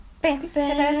Welcome.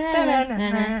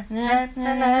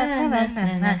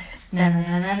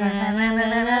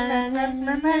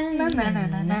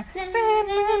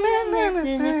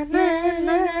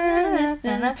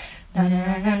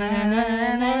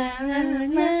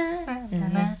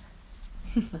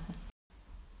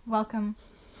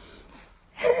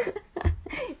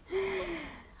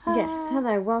 Yes,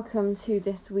 hello, welcome to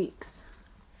this week's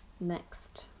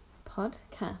next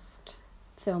podcast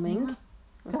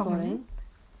recording.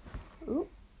 Ooh.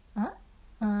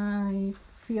 I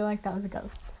feel like that was a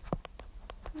ghost.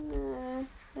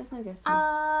 There's no ghost.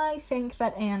 I think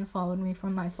that Anne followed me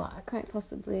from my flat. Quite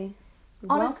possibly.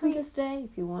 You're Honestly, welcome to stay.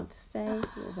 If you want to stay,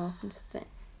 you're welcome to stay.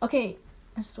 Okay,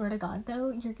 I swear to God, though,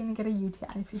 you're gonna get a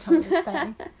UTI if you tell me to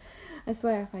stay. I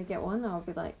swear, if I get one, I'll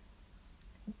be like,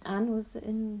 Anne was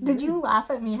in... Did you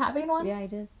laugh at me having one? Yeah, I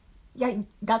did. Yeah,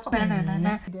 that's what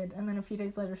I did. And then a few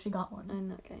days later, she got one. I'm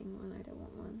not getting one. I don't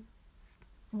want one.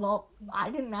 Well, I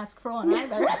didn't ask for one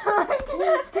either.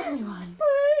 Please give me one.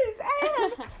 Please,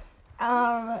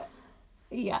 Anne.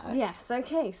 Yeah. Yes,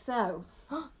 okay, so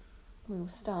we'll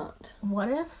start. What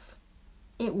if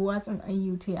it wasn't a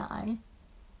UTI?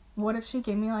 What if she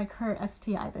gave me, like, her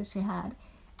STI that she had?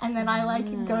 And then I, like,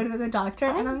 go to the doctor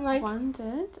and I'm like... I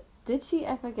wondered, did she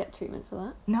ever get treatment for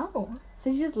that? No.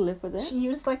 So she just lived with it? She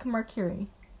used, like, mercury.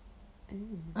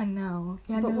 Ooh. I know.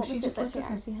 Yeah, but no, what she was just it that lived she with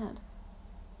it. actually had?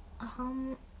 I don't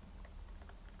remember.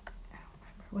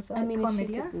 Was that I mean, chlamydia? if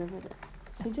she did live with it.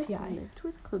 She just STI. lived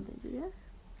with chlamydia?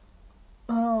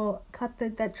 Oh,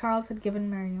 that Charles had given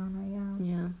Mariana, yeah.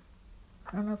 Yeah.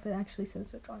 I don't know if it actually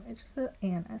says which one. It just said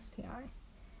an STI.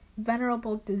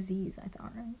 Venerable disease, I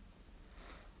thought, right?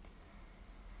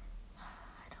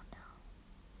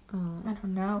 I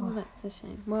don't know. Well, that's a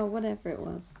shame. Well, whatever it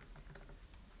was.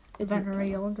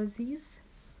 Venereal disease?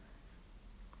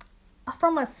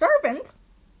 From a servant?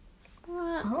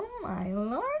 What? Oh my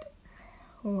lord.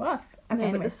 Woof. Okay,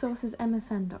 No, but the source is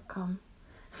msn.com.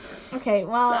 Okay,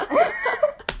 well...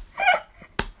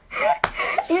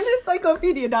 and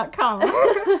encyclopedia.com.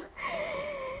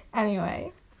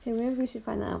 Anyway. Okay, maybe we should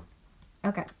find that out.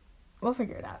 Okay. We'll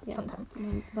figure it out sometime.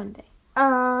 One day.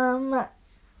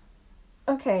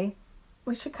 Okay.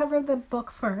 We should cover the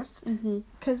book first. Mm-hmm.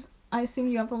 Because I assume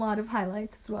you have a lot of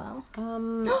highlights as well.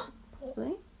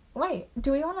 Possibly. Wait,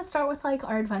 do we want to start with, like,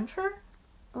 our adventure?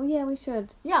 Oh, yeah, we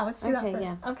should. Yeah, let's do that first.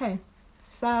 Yeah. Okay.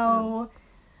 So,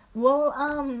 we'll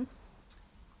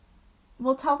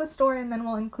tell the story and then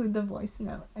we'll include the voice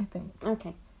note, I think.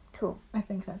 Okay, cool. I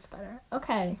think that's better.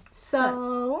 Okay,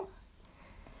 so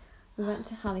we went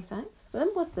to Halifax.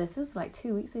 When was this? It was like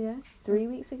 2 weeks ago? 3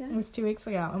 weeks ago? It was 2 weeks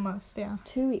ago, almost, yeah.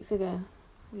 2 weeks ago.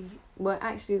 We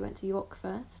went to York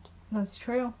first. That's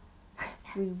true.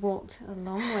 We walked a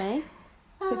long way.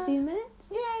 15 minutes?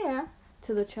 Yeah.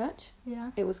 To the church.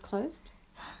 Yeah. It was closed.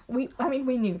 We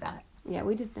knew that. Yeah,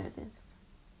 we did know this.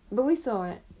 But we saw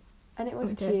it. And it was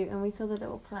We cute. did. And we saw the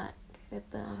little plaque with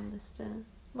the Lister.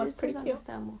 Was pretty cute.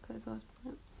 Lister and Walker as well,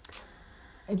 doesn't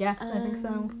it? Yes, I think so.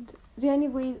 And the only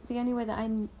way that I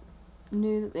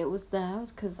knew that it was there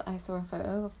was because I saw a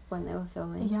photo of when they were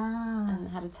filming. Yeah. And it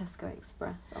had a Tesco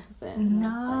Express opposite. And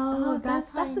I was like,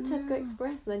 that's the Tesco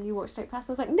Express. And then you walked straight past.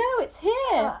 I was like, no, it's here.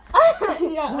 Yeah,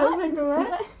 I was like,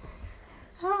 what?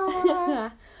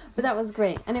 But that was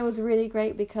great. And it was really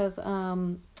great because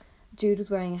Jude was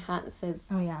wearing a hat that says,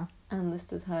 oh, yeah. Anne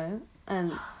Lister's home.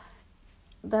 And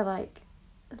they're like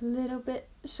a little bit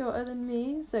shorter than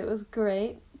me. So it was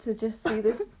great to just see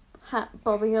this hat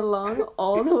bobbing along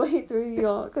all the way through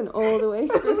York and all the way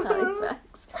through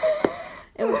Halifax.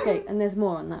 It was great. And there's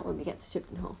more on that when we get to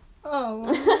Shipton Hall. Oh,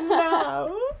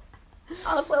 no.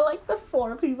 Also, like, the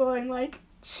 4 people in, like,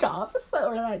 shops that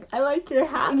were like, I like your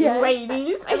hat,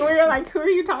 ladies. Exactly. And we were like, who are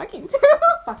you talking to?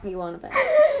 Fuck you on about.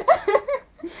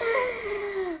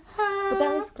 But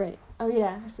that was great. Oh,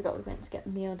 yeah. I forgot we went to get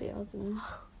meal deals and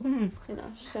in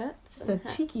our shirts. So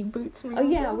cheeky boots. Oh,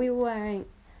 yeah. We were wearing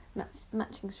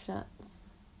matching shirts.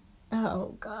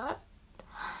 Oh, God.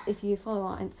 If you follow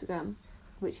our Instagram,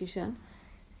 which you should,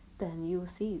 then you will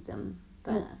see them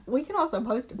there. We can also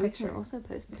post a picture. We can also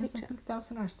post a because picture. I think that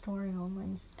was in our story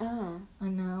only. Oh. I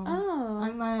know. Oh.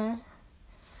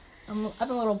 I'm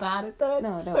a little bad at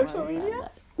the social media.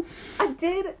 I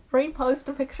did repost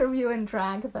a picture of you in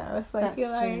drag, though, so I feel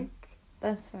like...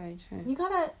 That's very true. You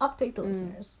gotta update the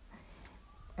listeners.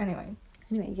 Anyway,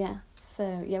 yeah.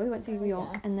 So, yeah, we went to New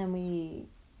York, and then we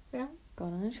got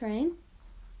on a train.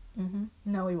 Mm-hmm.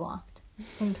 No, we walked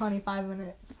in 25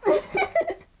 minutes. I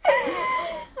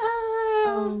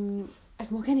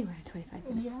can walk anywhere in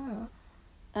 25 minutes.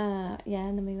 Yeah.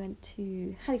 And then we went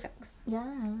to Halifax. Yeah.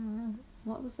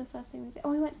 What was the first thing we did?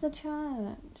 Oh, we went to the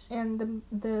church. And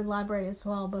the library as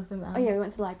well, both of them. Oh, yeah, we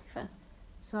went to the library first.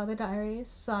 Saw the diaries,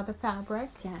 saw the fabric.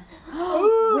 Yes.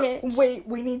 Which... Wait,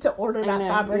 we need to order that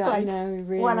fabric, yeah, like, we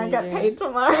really when I get paid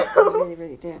tomorrow. We really,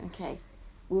 really do. Okay.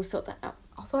 We'll sort that out.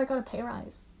 Also, I got a pay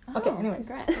rise. Oh, okay, anyways.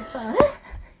 Congrats.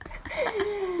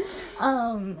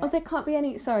 Oh, there can't be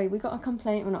any... Sorry, we got a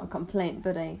complaint. Well, not a complaint,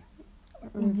 but a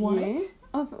review. What?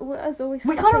 As always...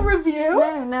 We got a review?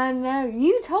 No.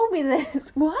 You told me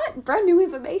this. What? Brand new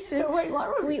information. Wait, what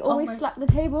review? We always slap the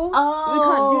table. Oh, we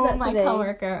can't do that today. My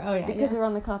coworker. Oh, yeah. Because we're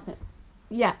on the carpet.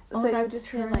 Yeah. So that's just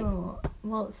true. like...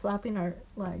 Well, slapping our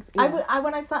legs. Yeah.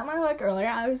 When I slapped my leg earlier,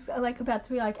 I was like about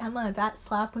to be like, Emma, that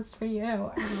slap was for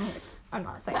you. And I'm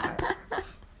not saying that.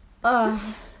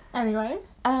 Anyway.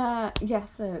 Yeah,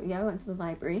 so, yeah, I went to the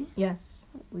library. Yes.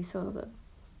 We saw the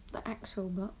actual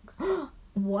books.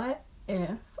 What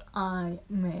if I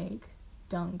make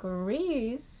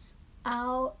dungarees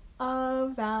out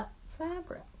of that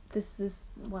fabric? This is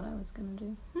what I was going to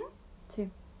do, too.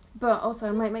 But also,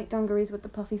 I might make dungarees with the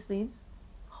puffy sleeves.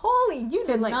 Holy, you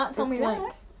did not tell me that.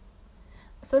 Like,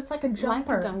 so it's like a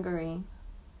jumper. Like a dungaree,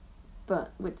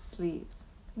 but with sleeves.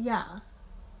 Yeah.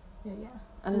 Yeah.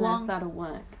 I don't know if that'll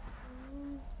work.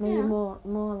 Maybe more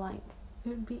like... It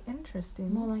would be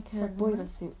interesting. More like a boiler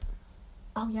suit.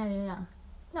 Oh, yeah.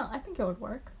 No, I think it would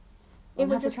work. It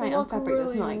would just try it on fabric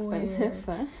that's not expensive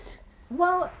first.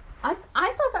 Well, I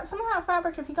saw that some of that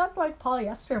fabric, if you got like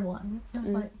polyester one, it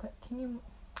was like, but can you...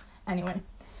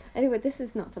 Anyway, this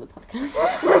is not for the podcast.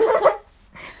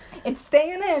 It's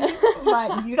staying in,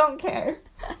 but you don't care.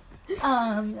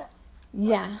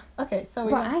 Yeah. Okay, so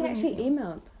but I actually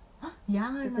emailed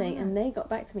the thing, and they got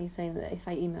back to me saying that if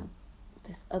I email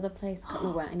this other place, I can't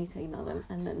remember where, I need to email them,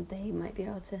 and then they might be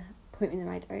able to point me in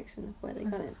the right direction of where they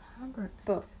got it. Fabric.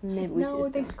 But maybe we should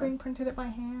just they screen printed it by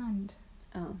hand.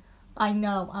 Oh. I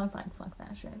know. I was like, fuck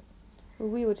that shit. Well,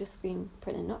 we were just screen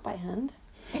printed, not by hand.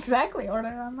 Exactly. Order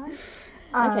it online.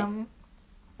 Okay.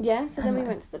 Yeah, so then we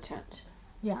went to the church.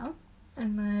 Yeah.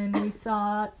 And then we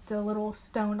saw the little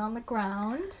stone on the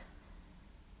ground.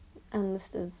 And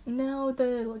this is... No,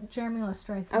 the Jeremy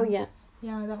Lister, I think. Oh, yeah.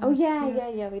 Yeah, that was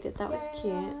cute. Yeah, we did. That was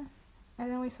cute. Yeah.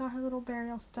 And then we saw her little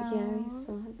burial stone. Yeah, we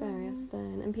saw her burial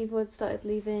stone. And people had started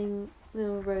leaving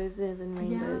little roses and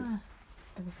rainbows. Yeah.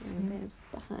 It was cute. Rainbows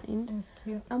behind. It was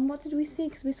cute. And what did we see?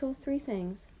 Because we saw 3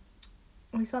 things.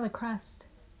 We saw the crest.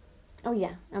 Oh,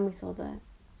 yeah. And we saw the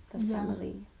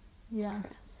family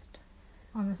crest.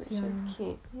 On the ceiling. Which was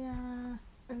cute. Yeah.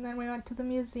 And then we went to the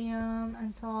museum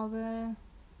and saw the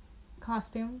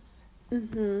costumes.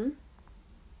 Mm-hmm.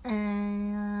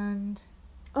 And...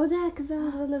 Oh, there, because there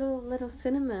was a little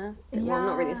cinema. Well,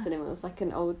 not really a cinema. It was like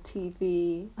an old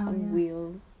TV on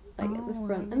wheels, like at the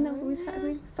front. And then we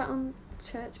sat on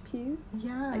church pews.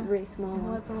 Yeah. Like really small ones.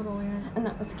 It was a little weird. And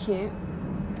that was cute.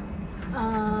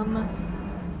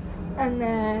 And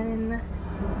then...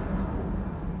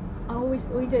 Oh,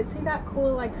 we did see that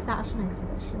cool, like, fashion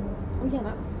exhibition. Oh, yeah,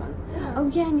 that was fun. Yeah, oh,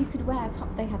 yeah, and you could wear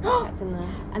they had top hats in there.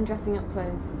 Yes. And dressing up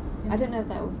clothes. Yeah. I don't know if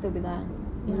that will still be there.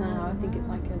 Yeah, now. I think it's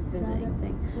like a visiting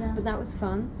thing. Yeah. But that was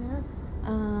fun. Yeah.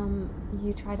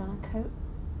 You tried on a coat,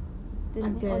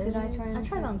 didn't you? I did. Or did I try on I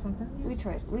tried on something. Yeah. We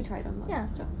tried on lots of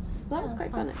stuff. But that was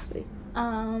quite fun, actually.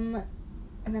 And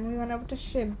then we went over to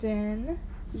Shibden.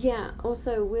 Yeah,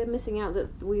 also, we're missing out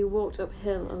that we walked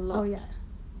uphill a lot. Oh, yeah.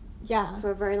 Yeah. For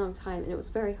a very long time, and it was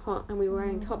very hot, and we were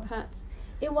wearing top hats.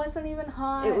 It wasn't even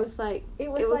hot. It was like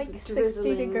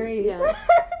 60 degrees. Yeah.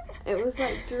 It was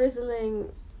like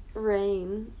drizzling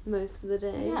rain most of the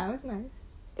day. Yeah, it was nice.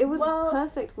 It was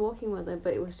perfect walking weather,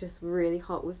 but it was just really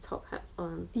hot with top hats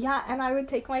on. Yeah, and I would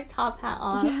take my top hat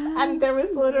off, and there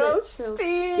was literal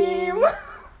steam.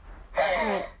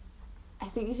 Right. I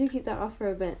think you should keep that off for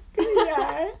a bit.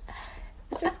 Yeah.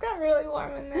 It just got really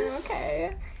warm in there,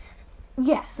 okay.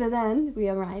 Yeah, so then we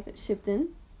arrive at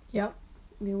Shibden. Yep.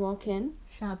 We walk in.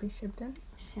 Shabby Shibden.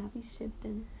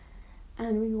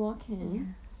 And we walk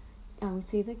in, and we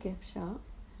see the gift shop.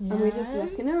 Yes. And we're just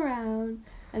looking around,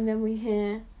 and then we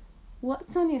hear,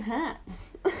 "What's on your hats?"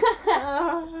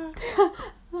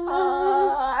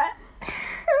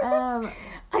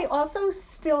 I also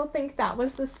still think that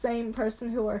was the same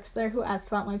person who works there who asked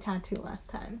about my tattoo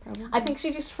last time. Probably. I think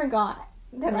she just forgot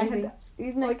that I had...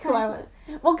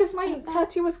 Well, because my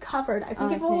tattoo was covered. I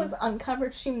think if it was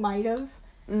uncovered, she might have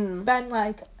been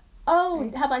like,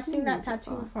 "Oh, have I seen that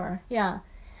tattoo before?" Yeah.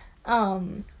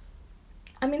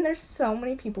 I mean, there's so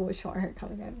many people with short hair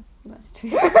coming in. That's true.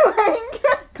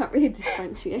 Can't really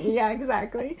differentiate. Yeah,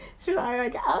 exactly. Should I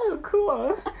oh,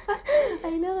 cool.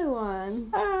 Another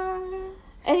one.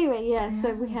 Anyway,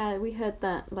 so we heard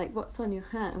that, like, what's on your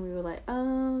hat? And we were like,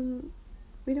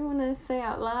 we don't want to say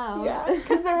out loud. Yeah,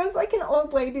 because there was, like, an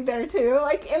old lady there, too,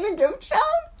 like, in the gift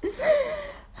shop.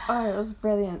 Oh, it was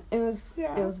brilliant. It was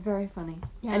very funny.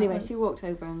 Yeah, anyway, she walked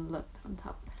over and looked on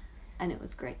top, and it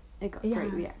was great. It got a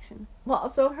great reaction. Well,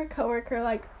 also her coworker,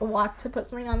 like, walked to put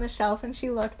something on the shelf, and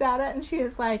she looked at it, and she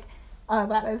was like, oh,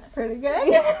 that is pretty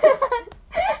good.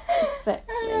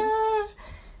 Exactly.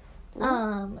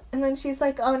 And then she's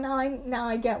like, oh, now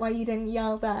I get why you didn't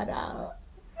yell that out.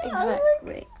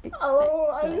 Exactly.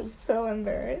 Oh, I was so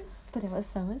embarrassed. But it was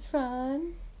so much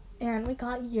fun. And we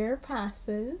got year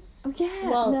passes. Oh, yeah.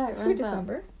 Well, through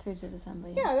December. Through to December,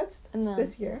 yeah. That's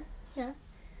this year. Yeah.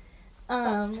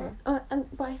 That's true. But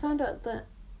I found out that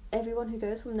everyone who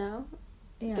goes from now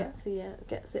gets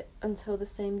it until the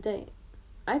same date.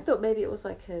 I thought maybe it was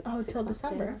like a 6-month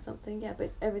December or something. Yeah, but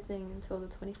it's everything until the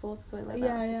 24th or something like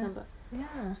that of December.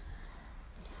 Yeah.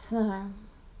 So,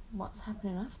 what's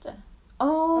happening after?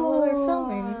 Oh, they're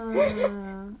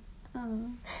filming.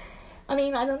 I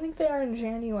mean, I don't think they are in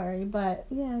January, but...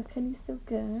 Yeah, can you still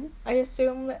go? I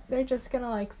assume they're just gonna,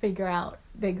 like, figure out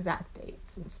the exact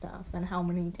dates and stuff, and how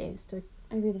many days to...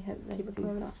 I really hope they do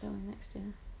start filming next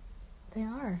year. They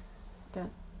are. Good.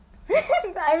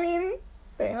 I mean...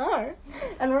 They are.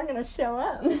 And we're gonna show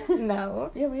up.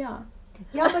 No. Yeah, we are.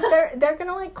 Yeah, but they're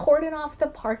gonna, like, cordon off the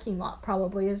parking lot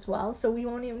probably as well, so we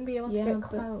won't even be able to get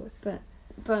close.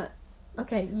 But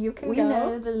okay, you can go. We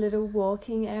know the little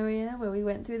walking area where we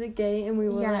went through the gate and we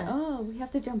were like, oh, we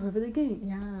have to jump over the gate.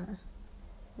 Yeah.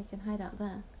 We can hide out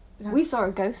there. We saw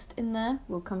a ghost in there.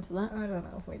 We'll come to that. I don't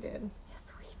know if we did.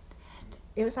 Yes, we did.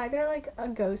 It was either, like, a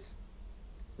ghost...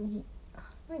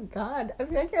 Oh my god, I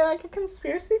feel like you're like a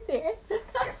conspiracy theorist.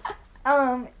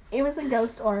 It was a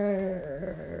ghost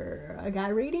or a guy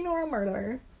reading or a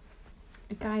murderer.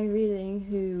 A guy reading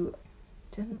who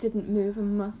didn't move a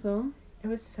muscle. It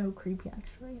was so creepy,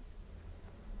 actually.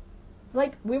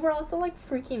 Like, we were also, like,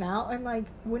 freaking out, and, like,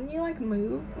 wouldn't you, like,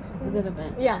 move? A little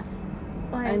bit. Yeah.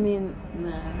 Like, I mean,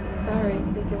 no. Sorry,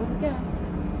 I think it was a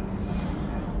ghost.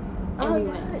 Oh,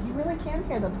 yeah, you really can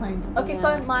hear the planes. Okay, so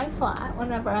in my flat,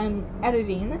 whenever I'm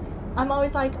editing, I'm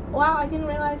always like, wow, I didn't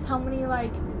realize how many,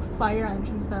 like, fire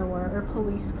engines there were, or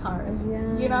police cars.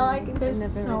 Yeah. You know, like, there's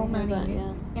so many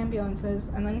ambulances,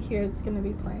 and then here it's gonna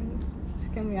be planes. It's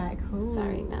gonna be like, ooh.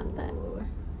 Sorry about that.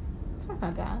 It's not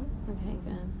that bad. Okay,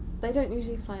 good. They don't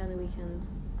usually fly on the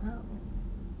weekends. Oh.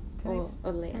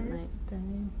 Or late at night.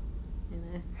 You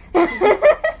know.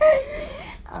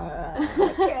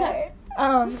 Okay.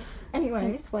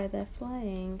 Anyway. That's why they're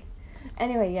flying.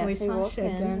 Anyway, so we walked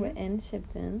in. We're in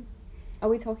Shibden. Are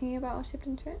we talking about our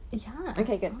Shibden trip? Yeah.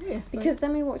 Okay, good. Obviously. Because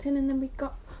then we walked in and then we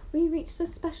reached a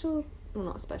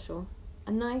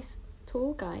nice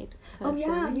tour guide person. Oh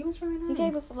yeah, he was really nice. He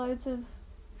gave us loads of...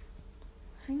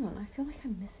 Hang on, I feel like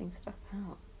I'm missing stuff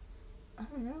out. I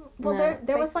don't know. Well,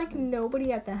 there was, like,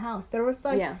 nobody at the house. There was,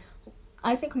 like,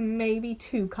 I think maybe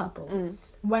 2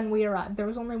 couples when we arrived. There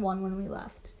was only one when we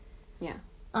left. Yeah.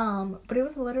 But it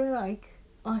was literally, like,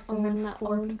 us and then that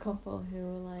 4 old people. Couple who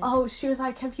were like... Oh, she was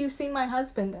like, have you seen my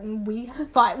husband? And we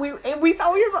thought we were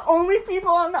the only people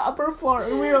on the upper floor.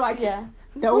 And we were like,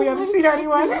 no, we haven't seen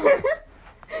anyone. What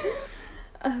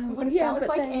if that was,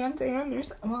 like, Aunt Anne or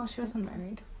something? Well, she wasn't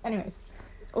married. Anyways.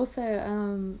 Also,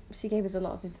 she gave us a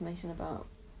lot of information about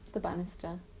the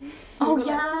banister. Oh, we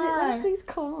yeah. Like, what are these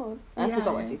called? I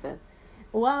forgot what she said.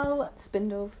 Well...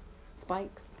 Spindles.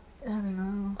 Spikes. I don't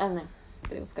know.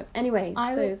 But it was good. Anyway,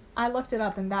 I looked it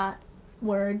up, and that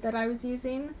word that I was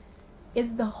using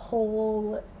is the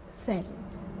whole thing.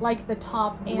 Like, the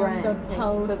top and the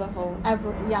post. So the whole...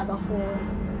 the whole...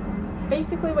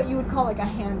 Basically what you would call, like, a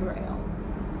handrail.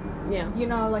 Yeah. You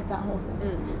know, like, that whole thing.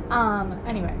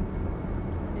 Anyway.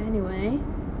 I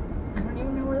don't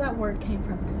even know where that word came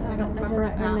from, because I don't remember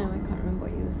it now. I know, I can't remember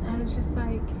what you were saying. I was just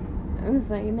like...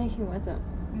 you're making words up.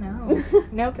 No.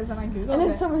 No, because then I Googled it. And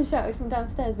then someone shouted from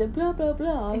downstairs, blah, blah,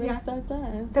 blah, this stuff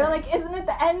there. They're like, isn't it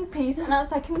the end piece? And I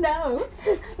was like, no.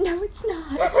 No, it's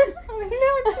not. I'm like,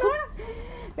 no, it's not.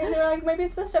 Then they were like, maybe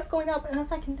it's the stuff going up. And I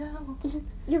was like, no.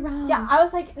 You're wrong. Yeah, I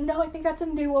was like, no, I think that's a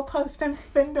newel post and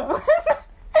spindle.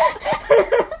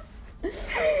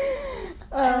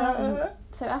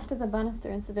 So after the banister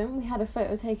incident, we had a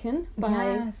photo taken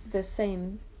by the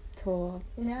same tour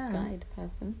guide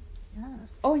person. Yeah.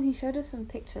 Oh, and he showed us some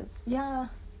pictures. Yeah.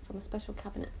 From a special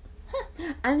cabinet.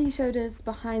 And he showed us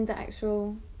behind the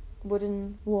actual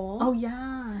wooden wall. Oh,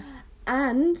 yeah.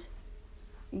 And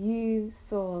you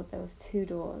saw there was 2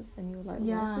 doors, and you were like,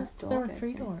 where's this door? There were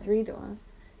 3 doors. 3 doors.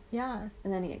 Yeah.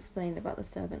 And then he explained about the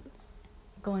servants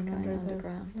going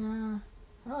underground. Yeah.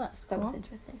 Oh, that's That cool. was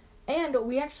interesting. And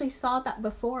we actually saw that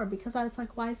before because I was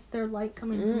like, why is there light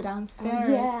coming from downstairs?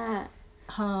 Oh, yeah.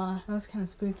 That was kind of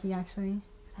spooky, actually.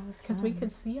 That was because we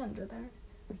could see under there.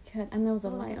 We could. And there was a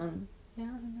light on. Yeah, I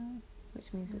know.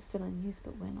 Which means it's still in use,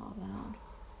 but we're not allowed.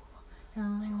 No.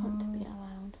 I want to be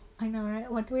allowed. I know, right?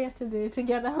 What do we have to do to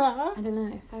get allowed? I don't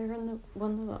know. If I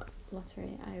won the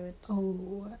lottery, I would...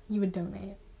 Oh, you would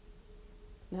donate.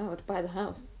 No, I would buy the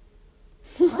house.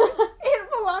 It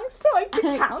belongs to, like,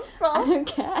 the council. I don't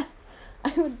care.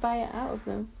 I would buy it out of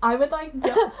them. I would, like,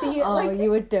 see... Oh, like, you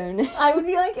would donate. I would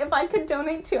be like, if I could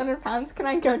donate £200, can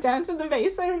I go down to the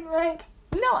basement? Like,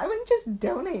 no, I wouldn't just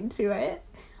donate to it.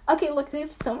 Okay, look, they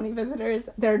have so many visitors.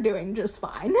 They're doing just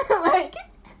fine. Like...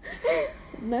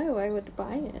 No, I would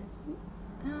buy it.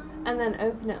 And then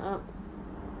open it up.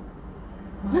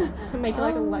 To make it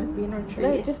like a lesbian retreat?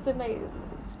 No, just to make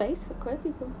space for queer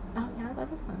people. Oh, yeah,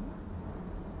 that'd be fun.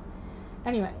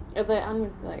 Anyway. I'm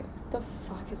like, what the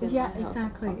fuck is in my house? Yeah,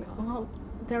 exactly. Well,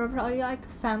 there were probably, like,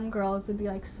 femme girls would be,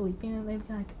 like, sleeping, and they'd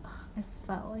be like, ugh, I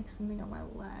felt like something on my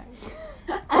leg.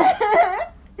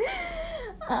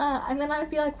 And then I'd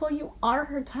be like, well, you are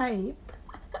her type.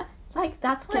 Like,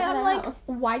 that's why I'm like,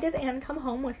 why did Anne come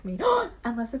home with me?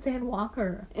 Unless it's Anne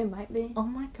Walker. It might be. Oh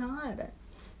my god.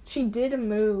 She did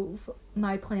move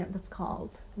my plant that's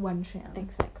called Wencham.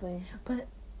 Exactly. But,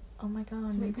 oh my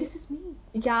god. Maybe this is me.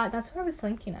 Yeah, that's what I was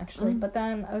thinking, actually. But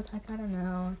then I was like, I don't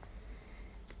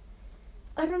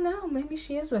know. Maybe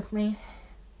she is with me.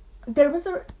 There was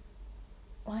a...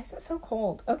 Why is it so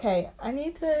cold? Okay, I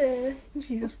need to...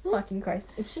 Jesus fucking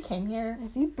Christ. If she came here...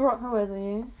 Have you brought her with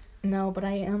you? No, but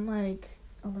I am, like,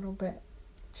 a little bit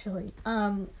chilly.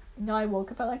 No, I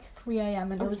woke up at, like, 3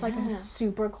 a.m. and it was, like, a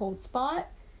super cold spot.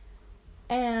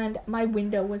 And my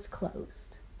window was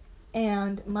closed.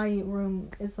 And my room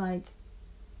is, like,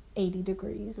 80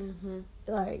 degrees.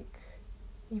 Mm-hmm. Like,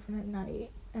 even at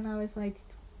night. And I was like,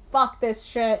 fuck this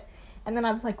shit. And then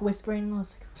I was, like, whispering. I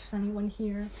was like, if there's anyone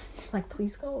here, just, like,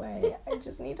 please go away. I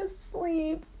just need to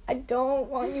sleep. I don't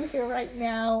want you here right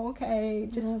now, okay?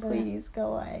 Just please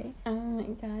go away. Oh my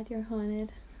god, you're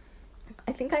haunted.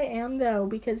 I think I am, though,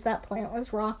 because that plant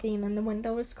was rocking and the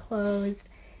window was closed.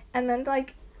 And then,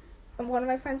 like, one of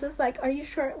my friends was like, are you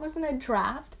sure it wasn't a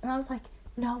draft? And I was like,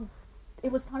 no,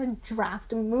 it was not a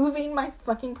draft. I'm moving my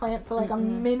fucking plant for, like, a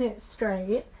minute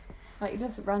straight. Like,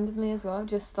 just randomly as well,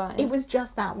 just started? It was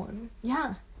just that one.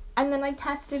 Yeah. And then I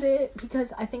tested it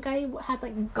because I think I had,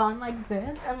 like, gone like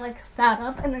this and, like, sat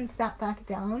up and then sat back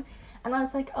down. And I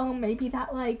was like, oh, maybe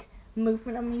that, like,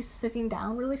 movement of me sitting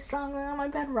down really strongly on my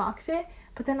bed rocked it.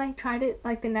 But then I tried it,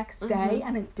 like, the next day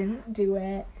and it didn't do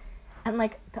it. And,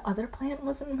 like, the other plant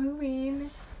wasn't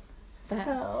moving.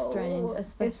 That's strange,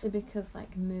 especially because,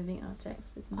 like, moving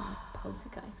objects is more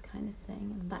poltergeist kind of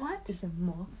thing, and that's even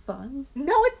more fun.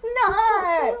 No, it's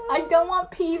not! I don't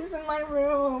want peeves in my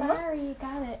room. Sorry, you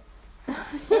got it.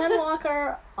 Anne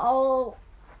Walker,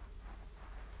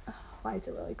 why is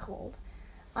it really cold?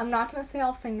 I'm not gonna say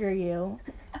I'll finger you,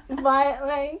 but,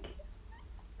 like...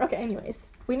 Okay, anyways.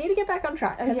 We need to get back on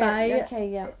track, because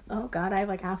Oh, God, I have,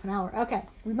 like, half an hour. Okay.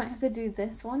 We might have to do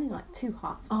this one in, like, 2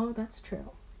 halves. Oh, that's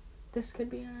true. This could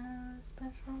be a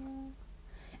special...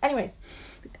 Anyways.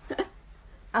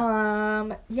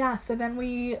 Yeah, so then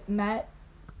we met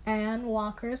Anne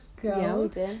Walker's goat. Yeah, we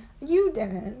did. You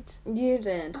didn't. You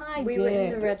did. We were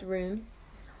in the red room.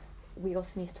 We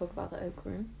also need to talk about the oak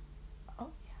room. Oh,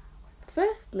 yeah.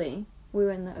 Firstly, we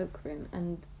were in the oak room,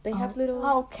 and they have little...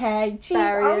 Okay, jeez,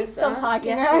 barriers. are we still talking?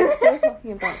 Yes, we're still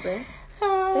talking about this. They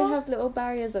have little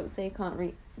barriers up so you can't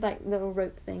reach, like, little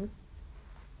rope things.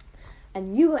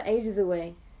 And you were ages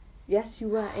away. Yes, you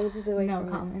were ages away from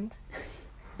No comment.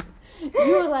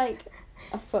 You were, like,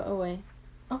 a foot away.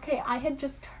 Okay, I had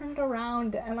just turned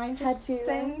around, and I just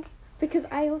think... Because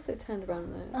I also turned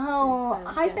around, though. Oh,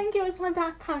 I think it was my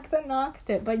backpack that knocked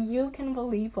it, but you can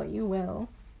believe what you will.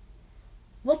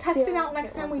 We'll test it out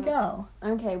next time we go.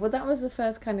 Okay, well, that was the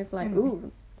first kind of, like,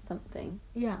 ooh, something.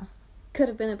 Yeah. Could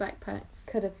have been a backpack.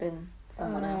 Could have been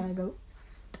someone else.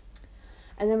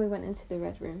 And then we went into the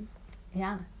red room.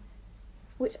 Yeah.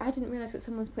 Which I didn't realise, but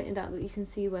someone's pointed out that you can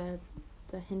see where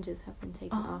the hinges have been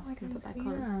taken off and put back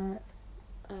on.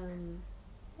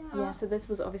 Yeah, so this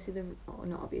was obviously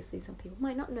not obviously, some people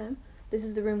might not know. This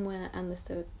is the room where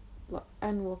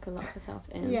Anne Walker locked herself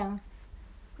in. Yeah.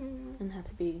 And had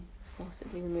to be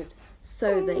forcibly removed.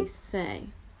 So they say.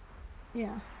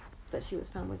 Yeah. That she was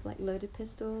found with, like, loaded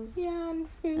pistols. Yeah, and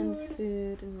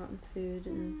food. And rotten food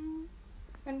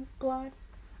and blood.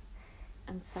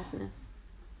 And sadness.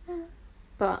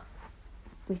 But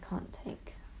we can't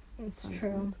take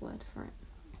someone's word for it.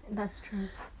 That's true.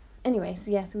 Anyway, so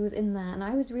yes, we was in there, and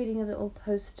I was reading a little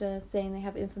poster thing. They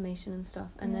have information and stuff,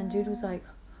 and then Jude was like,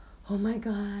 "Oh my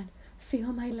god,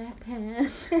 feel my left hand."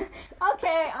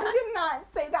 Okay, I did not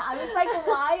say that. I was like,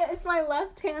 why is my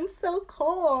left hand so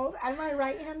cold and my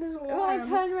right hand is warm? Well, I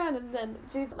turned around, and then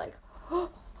Jude's like, "Oh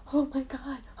my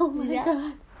god, oh my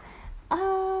god."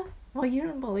 Well, you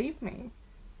didn't believe me.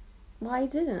 Well, I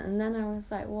didn't, and then I was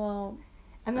like, well...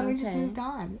 And then we just moved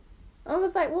on. I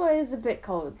was like, well, it's a bit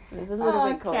cold. It's a little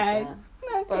bit cold there.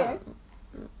 Okay. But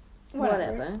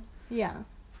whatever. Yeah.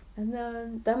 And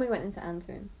then we went into Anne's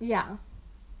room. Yeah.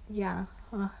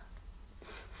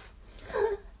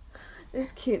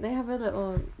 It's cute. They have a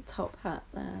little top hat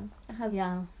there. It has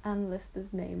Anne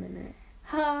Lister's name in it.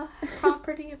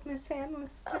 Property of Miss Anne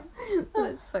Lister.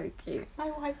 That's so cute.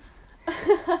 My wife.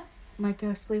 My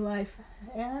ghostly wife.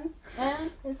 Anne,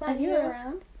 is that you? Are you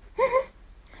around?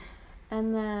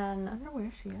 And then... I wonder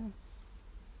where she is.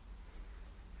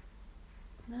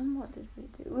 Then what did we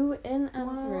do? We were in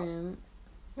Anne's room.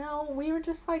 No, we were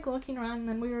just, like, looking around, and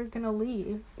then we were gonna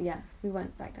leave. Yeah, we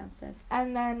went back downstairs.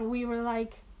 And then we were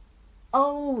like...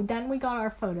 then we got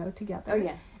our photo together. Oh,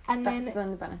 yeah. And that's then...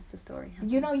 when the Bannister story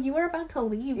happened. You were about to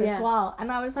leave as well.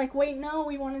 And I was like, wait, no,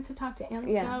 we wanted to talk to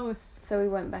Anne's ghost. So we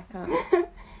went back up.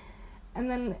 And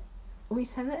then we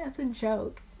said it as a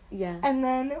joke. Yeah. And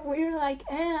then we were like,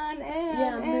 Anne,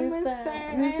 move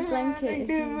the blanket.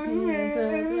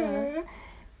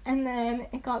 And then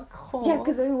it got cold. Yeah,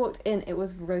 because when we walked in, it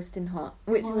was roasting hot,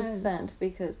 which was sad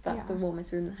because that's the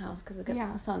warmest room in the house because it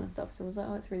gets the sun and stuff. So it was like,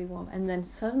 oh, it's really warm. And then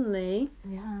suddenly,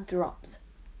 dropped.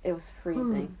 It was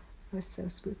freezing. It was so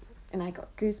spooky. And I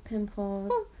got goose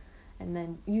pimples. And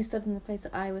then you stood in the place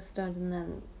that I was stood, and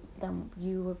then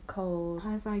you were cold.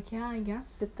 I was like, yeah, I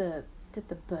guess. Did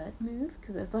the bird move?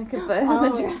 Because there's like a bird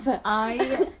on the dresser.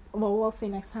 Well, we'll see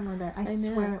next time we're there. I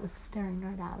swear it was staring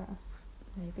right at us.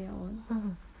 Maybe it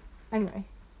was. Anyway.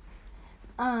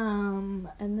 And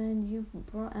then you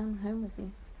brought Anne home with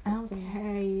you.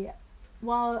 Okay.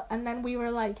 Well, and then we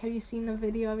were like, have you seen the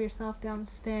video of yourself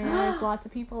downstairs? Lots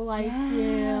of people like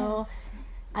you.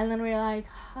 And then we were like,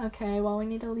 okay, well, we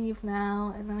need to leave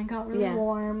now. And then it got really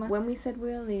warm. When we said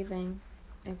we were leaving,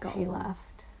 it got warm. She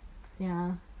left.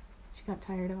 Yeah. She got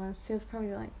tired of us. She was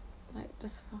probably like,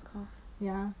 just fuck off.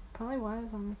 Yeah, probably was,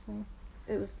 honestly.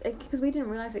 It was, because we didn't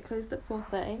realise it closed at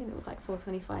 4:30 and it was like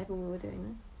 4:25 when we were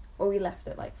doing this. Or we left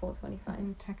at like 4:25.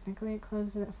 And technically it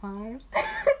closed at 5.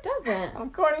 Does it?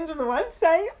 According to the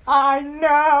website, I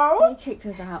know. They kicked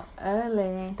us out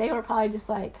early. They were probably just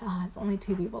like, it's only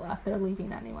 2 people left. They're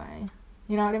leaving anyway.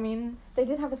 You know what I mean? They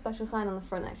did have a special sign on the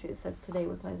front, actually, that says today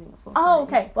we're closing at 4:30. Oh,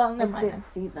 okay. Well, never mind. I didn't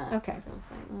see that. Okay. So I was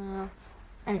like,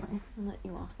 anyway. I'll let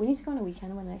you off. We need to go on a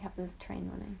weekend when they have the train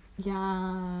running.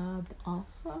 Yeah,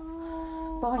 also...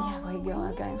 we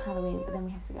are going Halloween, but then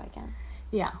we have to go again.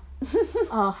 Yeah.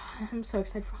 I'm so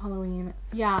excited for Halloween.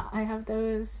 Yeah, I have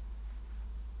those...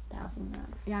 1,000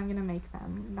 runs. Yeah, I'm gonna make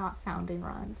them. Not sounding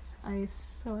runs. I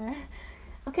swear.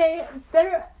 Okay,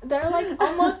 they're like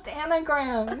almost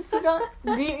anagrams. You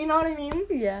know what I mean?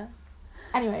 Yeah.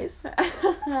 Anyways. So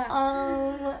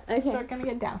we're gonna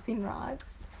get dowsing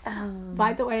rods.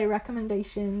 By the way,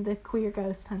 recommendation, the Queer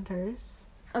Ghost Hunters.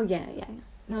 Oh, yeah.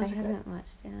 Which I haven't watched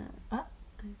yet. What?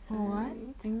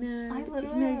 I know. I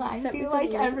literally lied to you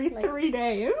like every 3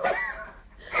 days.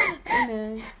 I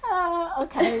know.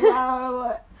 Okay,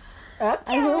 well... Okay.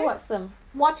 I will watch them.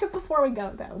 Watch it before we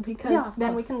go, though, because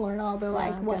then we can learn all the,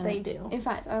 what they do. In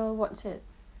fact, I will watch it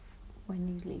when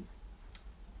you leave.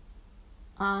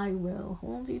 I will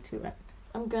hold you to it.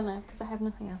 I'm gonna, because I have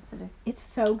nothing else to do. It's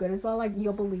so good as well, like,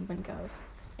 you'll believe in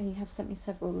ghosts. And you have sent me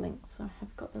several links, so I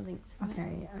have got the links.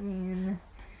 Okay, I mean...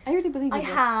 I already believe I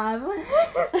have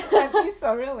sent you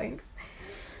several links.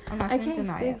 I'm not going to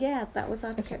deny it. Yeah, that was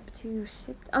our trip to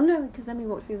ship. Oh, no, because then we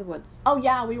walked through the woods. Oh,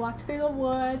 yeah, we walked through the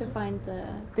woods. To find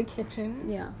the kitchen.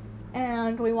 Yeah.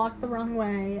 And we walked the wrong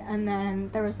way, and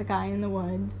then there was a guy in the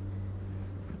woods,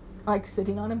 like,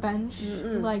 sitting on a bench.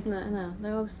 Like No.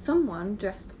 There was someone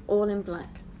dressed all in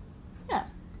black. Yeah.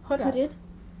 Hooded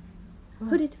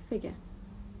figure.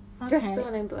 Okay. Dressed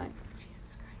all in black.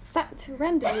 Jesus Christ. Sat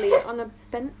randomly on a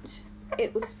bench.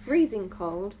 It was freezing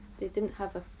cold. They didn't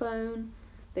have a phone.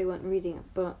 They weren't reading a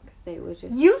book. They were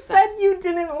just... You said you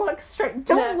didn't look straight.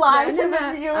 Don't lie to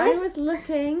the viewers. I was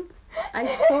looking. I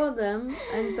saw them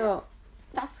and thought,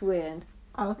 that's weird.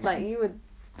 Okay. Like, you would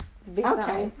be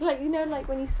sat... Like, you know, like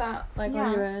when you sat, like,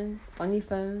 on your own, on your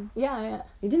phone. Yeah.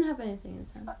 You didn't have anything in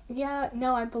his hand. Yeah,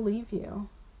 no, I believe you.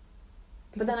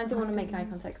 But then I didn't want to make eye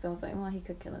contact, so I was like, well, he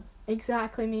could kill us.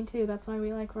 Exactly, me too. That's why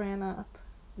we, like, ran up.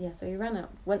 Yeah, so we ran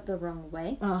up, went the wrong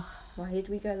way. Ugh. Why did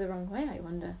we go the wrong way, I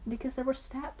wonder? Because there were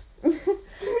steps. There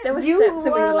were steps,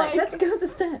 and we were like, let's go up the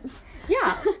steps.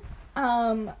 Yeah.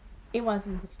 It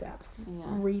wasn't the steps. Yeah.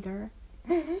 Reader.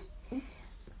 So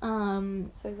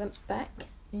we went back.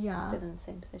 Yeah. Still in the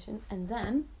same position. And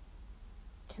then...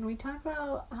 Can we talk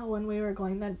about how when we were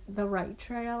going the right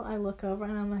trail, I look over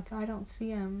and I'm like, I don't see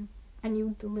him. And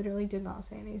you literally did not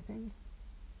say anything.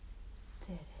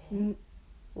 Did he?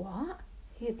 What?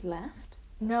 He had left?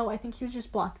 No, I think he was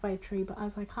just blocked by a tree, but I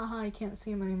was like, haha, I can't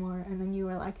see him anymore. And then you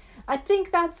were like, I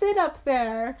think that's it up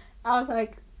there. I was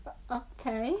like,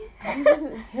 okay. I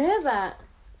didn't hear that.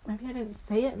 Maybe I didn't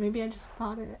say it. Maybe I just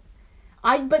thought it.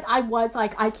 But I was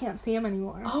like, I can't see him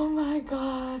anymore. Oh my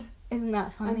god. Isn't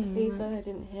that funny? I'm pleased that I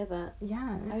didn't hear that.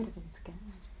 Yeah. I would have been scared.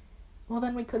 Well,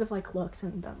 then we could have, like, looked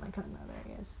and been like, oh, no, there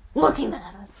he is. Looking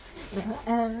at us.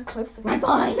 And Closer. right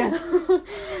behind us.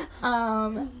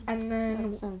 And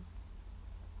then...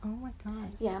 Oh, my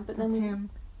God. Yeah, but that's then him.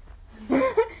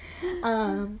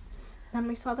 Then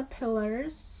we saw the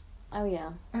pillars. Oh,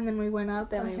 yeah. And then we went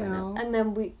up a hill. And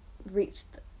then we reached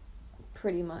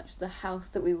pretty much the house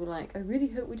that we were like, I really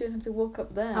hope we don't have to walk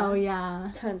up there. Oh, yeah.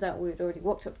 Turns out we'd already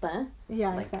walked up there.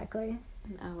 Yeah, like, exactly.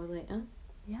 An hour later.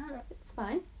 Yeah. It's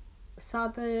fine. Saw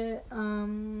the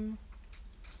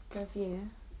view.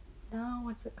 No,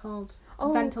 what's it called?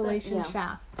 Oh, ventilation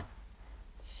shaft.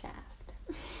 Shaft.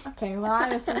 Okay, well,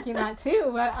 I was thinking that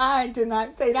too, but I did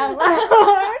not say that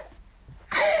loud.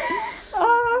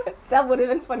 That would have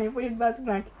been funny if we had both been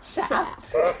like,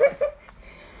 shaft.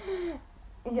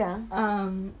 Yeah.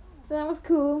 So that was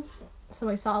cool. So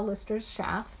I saw Lister's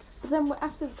shaft. But then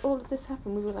after all of this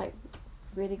happened, we were like,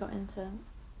 really got into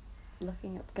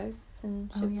looking up ghosts and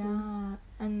shit. Oh, yeah.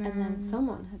 And then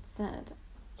someone had said,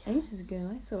 ages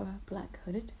ago, I saw a black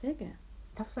hooded figure.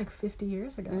 That was like 50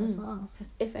 years ago as well.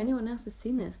 If anyone else has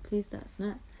seen this, please let us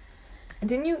know. And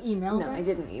didn't you email No, them? I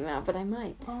didn't email, but I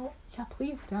might. Oh, yeah,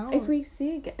 please don't. If we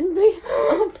see again,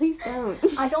 please don't.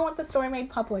 I don't want the story made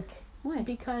public. Why?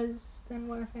 Because then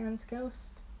what if Anne's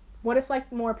ghost? What if,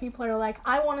 like, more people are like,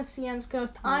 I want to see Anne's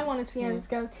ghost, I want to see Anne's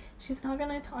ghost. She's not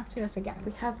going to talk to us again.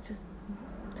 We have just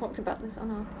talked about this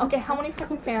on our podcast. Okay, how many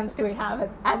fucking fans do we have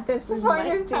at this point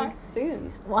in time?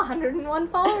 Soon. 101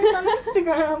 followers on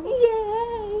Instagram.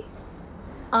 Yay!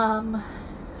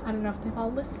 I don't know if they've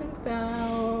all listened,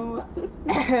 though.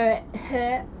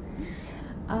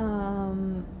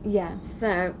 Yeah,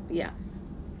 so, yeah.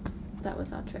 That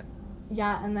was our trip.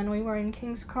 Yeah, and then we were in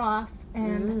King's Cross,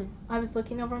 and I was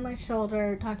looking over my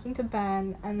shoulder, talking to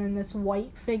Ben, and then this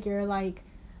white figure, like,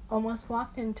 almost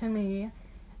walked into me,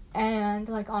 and,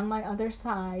 like, on my other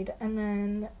side, and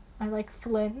then I, like,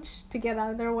 flinched to get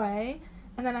out of their way,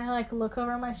 and then I, like, look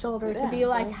over my shoulder to be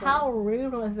like, how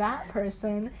rude was that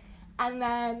person? And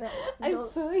then I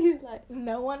saw you, like,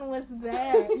 no one was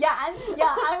there.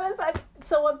 I was like,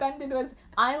 so what Ben did was,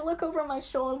 I look over my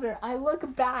shoulder, I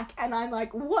look back, and I'm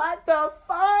like, what the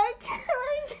fuck?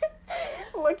 Like,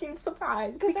 looking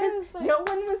surprised because like, no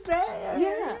one was there.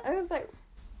 Yeah, I was like,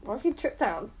 what if you tripped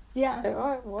out? Yeah.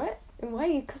 What? And why are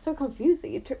you so confused that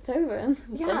you tripped over? And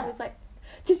then I was like,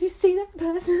 did you see that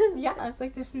person? Yeah, I was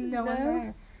like, there's no one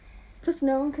there. Plus,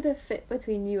 no one could have fit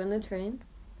between you and the train.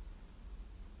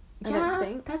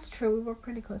 Yeah, that's true. We were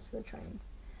pretty close to the train.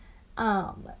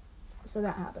 So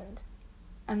that happened.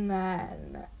 And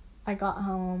then I got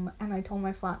home and I told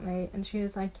my flatmate and she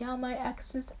was like, yeah, my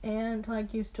ex's aunt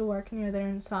like used to work near there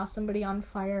and saw somebody on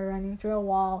fire running through a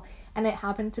wall, and it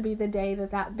happened to be the day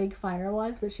that big fire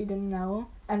was, but she didn't know,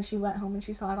 and she went home and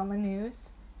she saw it on the news.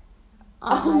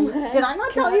 Did I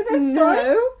not tell you this story?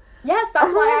 No. Yes,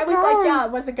 that's why I was like, yeah,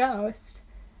 it was a ghost.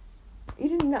 You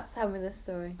did not tell me this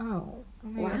story. Oh.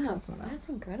 Maybe I told someone else. That's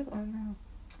incredible. I don't know.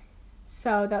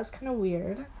 So that was kind of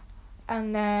weird.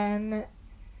 And then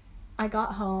I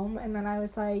got home and then I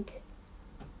was like,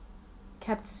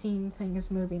 kept seeing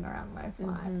things moving around my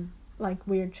flat. Like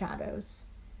weird shadows.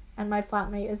 And my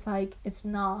flatmate is like, it's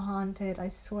not haunted, I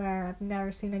swear. I've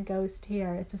never seen a ghost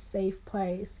here. It's a safe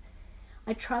place.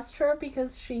 I trust her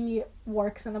because she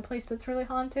works in a place that's really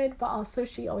haunted, but also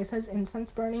she always has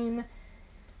incense burning.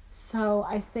 So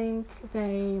I think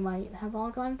they might have all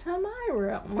gone to my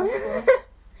room.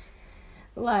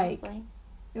 Like,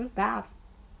 it was bad.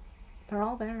 They're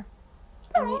all there.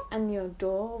 And your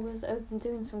door was open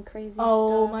doing some crazy stuff.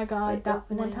 Oh my god,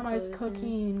 that one time I was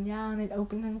cooking, and it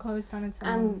opened and closed on its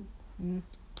own. And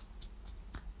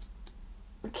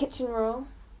the kitchen roll.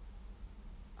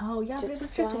 Oh yeah, but it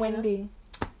was just windy.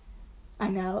 I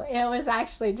know. It was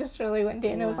actually just really windy,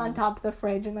 and it was on top of the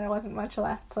fridge, and there wasn't much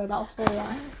left, so it all flew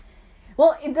off.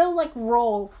 Well, the,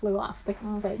 roll flew off the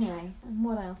fridge. Okay. And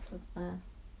what else was there?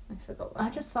 I forgot. I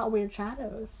just saw weird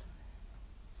shadows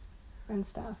and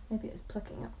stuff. Maybe it was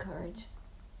plucking up courage.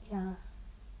 Yeah,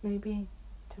 maybe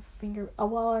to finger. Oh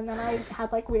well, and then I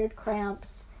had like weird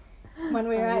cramps when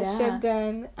we were at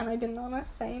Shibden, and I didn't want to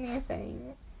say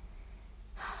anything.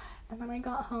 And then I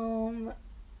got home,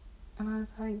 and I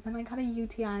was like, then I got a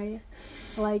UTI.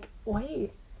 Like,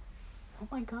 wait, oh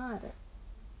my god.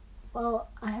 Well,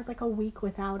 I had like a week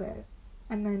without it,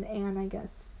 and then Anne, I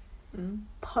guess,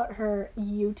 put her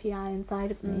UTI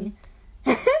inside of me.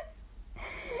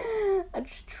 A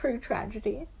true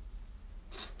tragedy.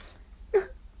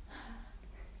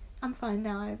 I'm fine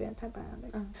now. I have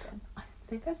antibiotics. Oh, good. I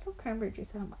think I still have cranberry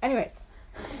juice at home. Anyways,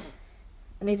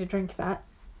 I need to drink that.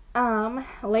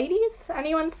 Ladies,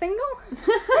 anyone single?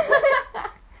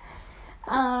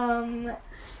 No.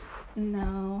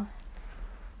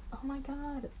 Oh my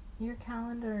god, your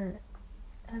calendar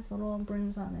has little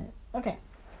brooms on it. Okay,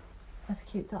 that's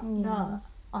cute. The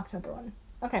October one.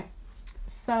 Okay,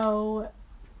 so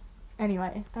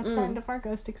anyway, that's the end of our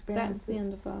ghost experiences. That's the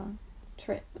end of our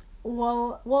trip.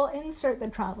 We'll insert the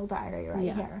travel diary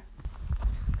right here.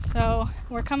 So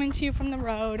we're coming to you from the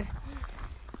road.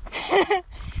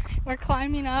 We're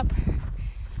climbing up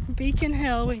Beacon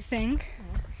Hill, we think.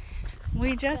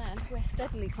 We're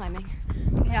steadily climbing.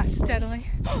 Yeah, steadily.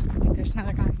 Wait, there's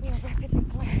another guy. We are rapidly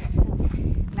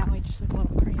climbing. Now we just look a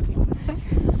little crazy, honestly.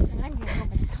 And I'm here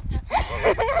with a top hat.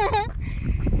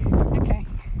 Okay.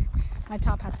 My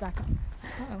top hat's back on.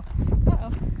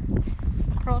 Uh-oh.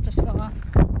 Pearl just fell off.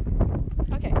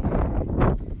 Okay.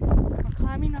 We're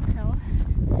climbing uphill.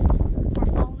 We're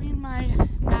following my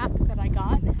map that I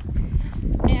got.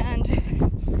 And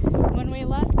when we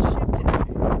left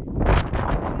Shibden, we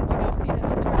wanted to go see the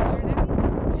outdoor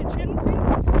garden kitchen thing.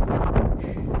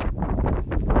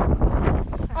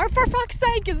 Or for fuck's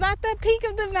sake, is that the peak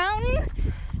of the mountain?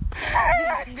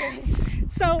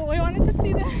 So we wanted to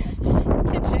see the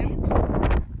kitchen.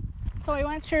 So we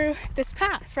went through this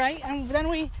path, right? And then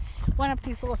we went up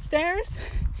these little stairs.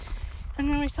 And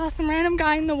then we saw some random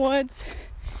guy in the woods.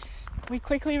 We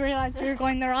quickly realized we were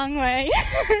going the wrong way.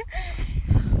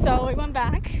 So we went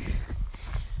back.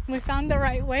 We found the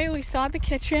right way. We saw the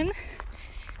kitchen.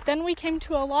 Then we came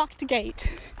to a locked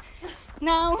gate.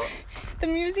 Now, the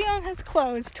museum has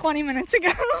closed 20 minutes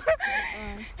ago.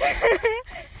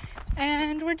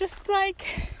 And we're just like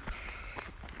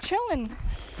chilling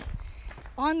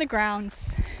on the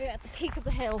grounds. We're at the peak of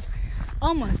the hill.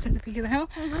 Almost at the peak of the hill.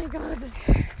 Oh my god.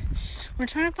 We're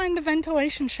trying to find the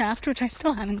ventilation shaft, which I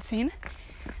still haven't seen.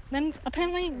 Then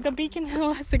apparently the Beacon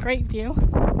Hill has a great view.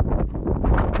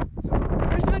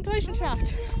 There's the ventilation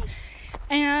shaft.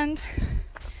 And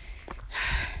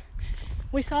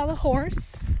we saw the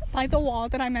horse by the wall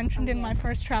that I mentioned in my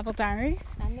first travel diary.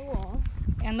 And the wall.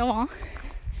 And the wall.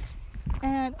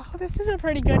 And, oh, this is a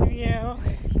pretty good view.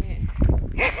 It's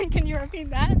cute. Can you repeat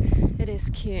that? It is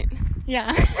cute.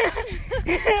 Yeah.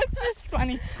 It's just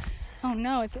funny. Oh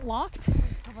no, is it locked?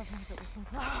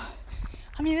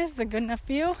 I mean, this is a good enough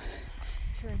view.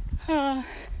 True. I'm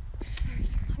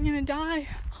gonna die.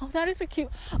 Oh, that is a cute...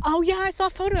 Oh yeah, I saw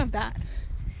a photo of that.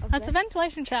 That's a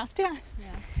ventilation shaft, yeah.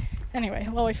 Anyway,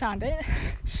 well, we found it.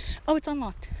 Oh, it's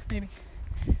unlocked, maybe.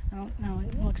 I don't know,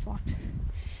 it looks locked.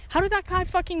 How did that guy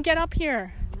fucking get up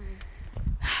here?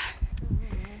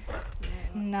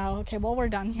 No, okay, well, we're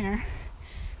done here.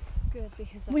 Good,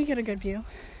 because we get a good view.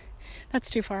 That's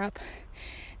too far up.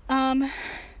 Do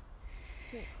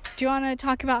you want to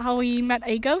talk about how we met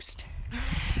a ghost?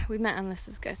 We met Anne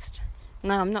Lister's ghost.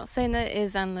 No, I'm not saying that it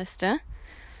is Anne Lister,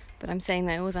 but I'm saying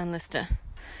that it was Anne Lister.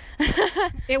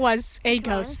 It was a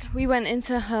ghost. We went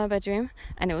into her bedroom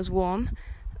and it was warm,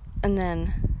 and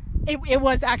then... It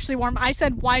was actually warm. I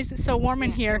said, why is it so warm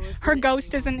in here? Her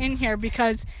ghost isn't in here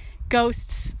because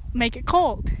ghosts make it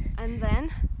cold. And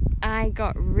then I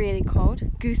got really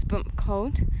cold, goosebump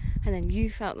cold, and then you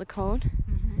felt the cold.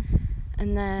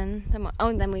 And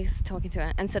then we was talking to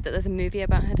her and said that there's a movie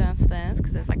about her downstairs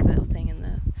because there's like a little thing in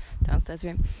the downstairs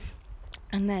room.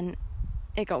 And then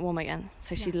it got warm again,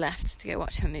 so she left to go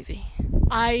watch her movie.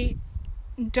 I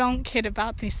don't kid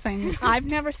about these things. I've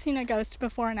never seen a ghost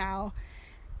before now,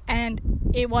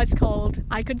 and it was cold.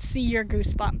 I could see your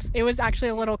goosebumps. It was actually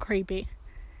a little creepy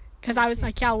because I was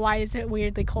like, yeah, why is it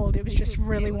weirdly cold? It was just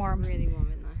really warm. Really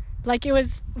warm in there. Like, it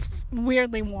was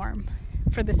weirdly warm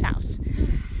for this house.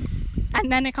 And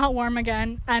then it got warm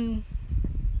again, and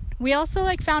we also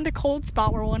like found a cold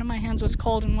spot where one of my hands was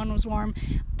cold and one was warm.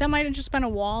 That might have just been a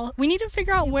wall. We need to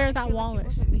figure out where that wall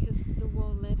is. Because the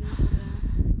wall led into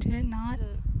the... Did it not?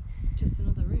 Just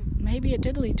another room. Maybe it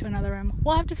did lead to another room.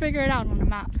 We'll have to figure it out on the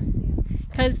map.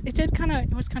 Because it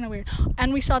was kind of weird.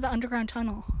 And we saw the underground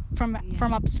tunnel.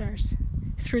 from upstairs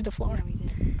through the floor. Yeah, we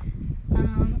did.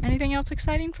 Anything else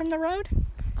exciting from the road?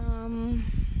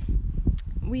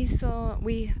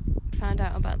 We found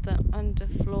out about the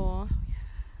underfloor,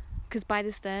 because by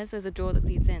the stairs there's a door that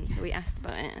leads in, so we asked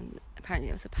about it, and apparently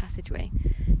it was a passageway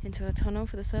into a tunnel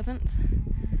for the servants,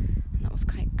 and that was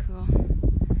quite cool.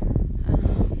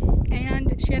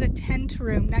 And she had a tent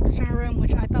room next to her room,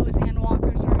 which I thought was Ann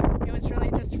Walker's room. It was really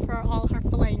just for all her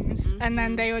flings, and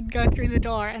then they would go through the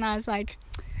door, and I was like,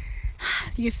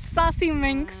 you saucy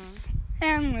minx,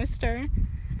 Ann Lister.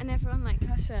 And everyone liked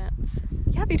our shirts.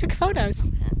 Yeah, they took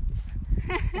photos.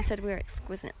 And said we were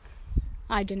exquisite.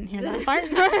 I didn't hear that part.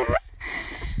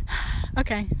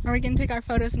 Okay, are we going to take our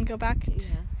photos and go back?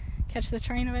 Catch the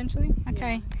train eventually?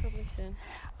 Okay. Yeah, probably should.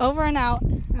 Over and out.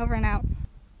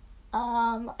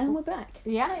 And we're back.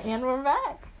 Yeah, and we're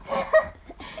back.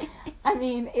 I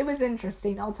mean, it was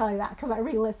interesting, I'll tell you that, because I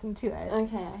re-listened to it.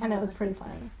 Okay. And it was pretty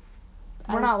funny.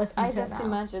 We're not listening to it now. I just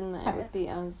imagine that it would be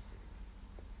us,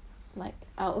 like,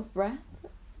 out of breath.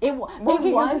 It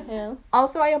was.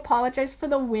 Also, I apologize for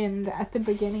the wind at the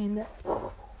beginning.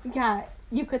 Yeah,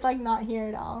 you could, like, not hear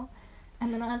it all.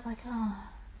 And then I was like, oh.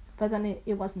 But then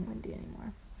it wasn't windy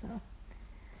anymore, so.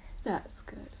 That's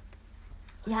good.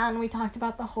 Yeah, and we talked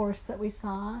about the horse that we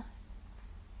saw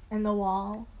in the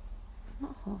wall.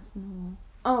 What horse in the wall?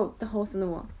 Oh, the horse in the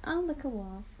wall. Oh, look, a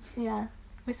wall. Yeah,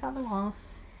 we saw the wall.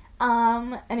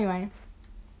 Anyway.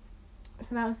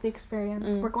 So that was the experience.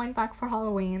 We're going back for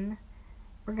Halloween.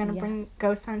 We're going to bring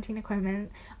ghost hunting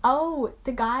equipment. Oh,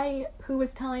 the guy who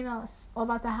was telling us all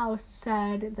about the house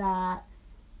said that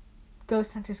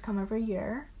ghost hunters come every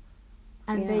year.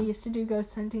 And they used to do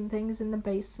ghost hunting things in the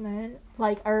basement.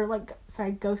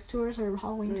 Ghost tours or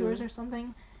Halloween tours or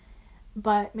something.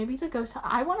 But maybe the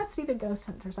I want to see the ghost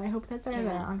hunters. I hope that they're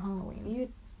there on Halloween.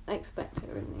 You expect it,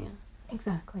 wouldn't you?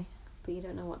 Exactly. But you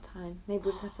don't know what time. Maybe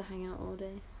we'll just have to hang out all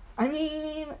day. I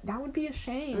mean, that would be a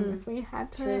shame if we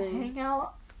had to hang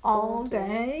out all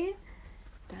day.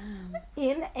 Damn.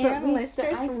 In Ann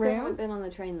Lister's I room. still haven't been on the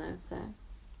train though, so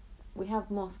we have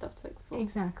more stuff to explore.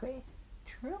 Exactly.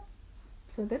 True.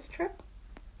 So this trip,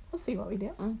 we'll see what we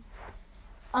do.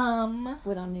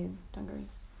 With our new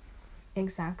dungarees.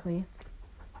 Exactly.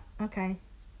 Okay.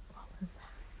 What was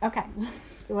that? Okay.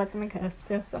 It wasn't a ghost.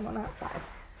 It was someone outside.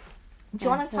 Do you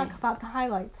want to talk about the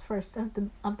highlights first of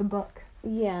the book?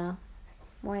 Yeah.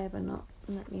 Why ever not?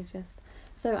 Let me just...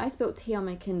 So I spilled tea on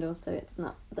my Kindle, so it's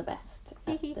not the best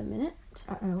at the minute.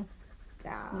 Uh-oh.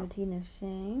 No tea, no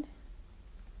shade.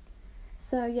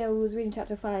 So, yeah, we was reading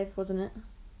chapter 5, wasn't it?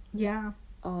 Yeah.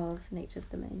 Of Nature's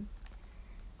Domain.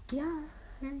 Yeah.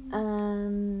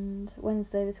 And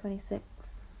Wednesday the 26th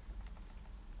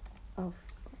of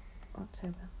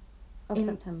October.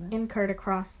 September. Incurred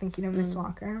across thinking of Miss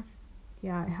Walker.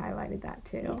 Yeah, I highlighted that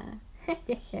too.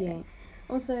 Yeah. Yeah.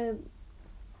 Also,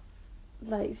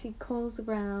 like, she calls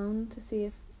around to see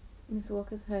if Miss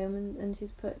Walker's home, and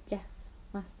she's put yes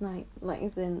last night, like,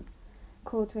 as in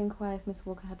called to inquire if Miss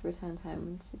Walker had returned home,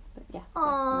 and she put yes last night.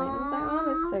 I was like, oh,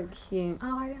 that's so cute.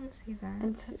 Oh, I didn't see that.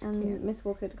 And cute. Miss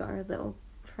Walker had got her a little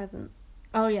present.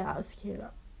 Oh yeah, that was cute.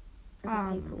 Like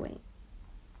a paperweight.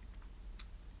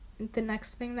 The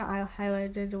next thing that I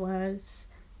highlighted was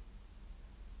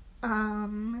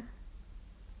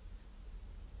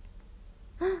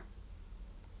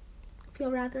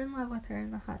feel rather in love with her in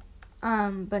the hut.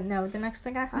 But no, the next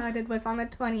thing I highlighted was on the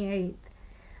 28th.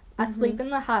 Asleep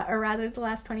in the hut, or rather the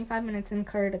last 25 minutes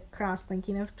incurred across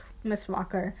thinking of Miss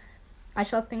Walker. I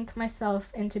shall think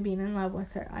myself into being in love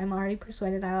with her. I am already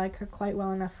persuaded I like her quite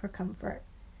well enough for comfort.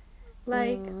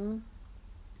 Like,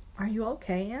 are you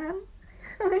okay, Anne?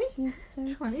 She's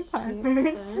so 25 cute,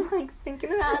 minutes though. just like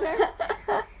thinking about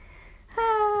her.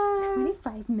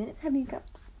 25 minutes? Have you got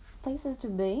places to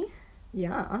be?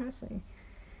 Yeah, honestly.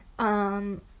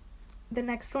 The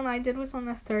next one I did was on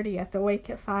the 30th, awake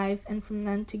at 5, and from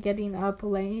then to getting up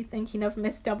late, thinking of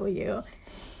Miss W.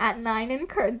 At 9,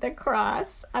 incurred the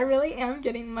cross. I really am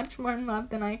getting much more in love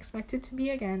than I expected to be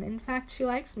again. In fact, she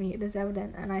likes me, it is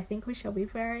evident, and I think we shall be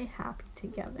very happy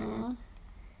together.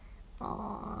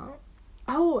 Aww.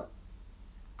 Oh,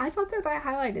 I thought that I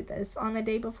highlighted this on the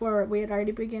day before. We had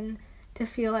already begun to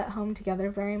feel at home together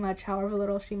very much, however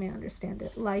little she may understand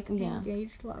it, like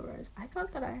engaged lovers. I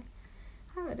thought that I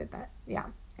highlighted that. Yeah,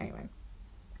 anyway.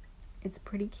 It's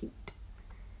pretty cute.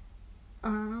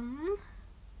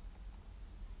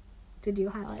 Did you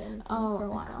highlight anything for a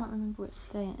while? I can't remember which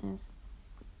day it is.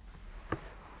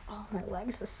 Oh, my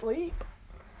leg's asleep.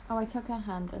 Oh, I took her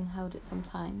hand and held it some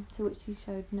time, to which she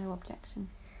showed no objection.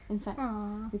 In fact,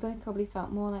 we both probably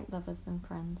felt more like lovers than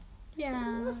friends.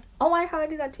 Yeah. Oh, I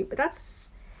highlighted that too, but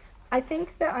that's I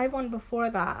think that I have one before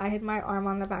that. I had my arm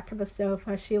on the back of the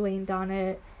sofa. She leaned on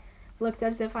it, looked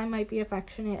as if I might be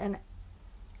affectionate, and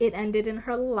it ended in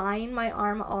her lying on my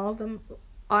arm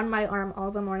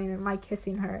all the morning and my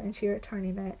kissing her and she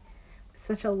returning it with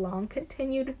such a long,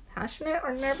 continued, passionate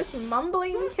or nervous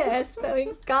mumbling kiss that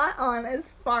we got on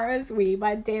as far as we,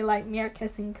 by daylight, mere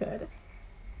kissing could.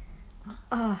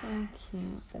 Oh,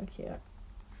 so cute.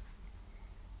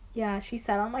 Yeah, she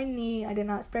sat on my knee. I did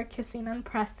not spare kissing and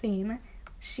pressing.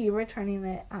 She returning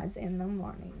it as in the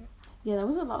morning. Yeah, there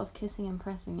was a lot of kissing and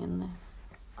pressing in this.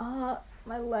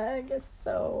 My leg is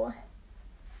so...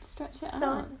 Stretch it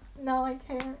out. No, I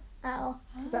can't. Ow.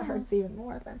 Because that hurts even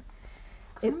more than...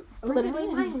 Literally,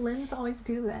 my limbs always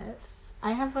do this.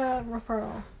 I have a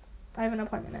referral. I have an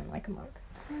appointment in like a month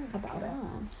about it.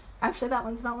 Actually, that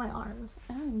one's about my arms.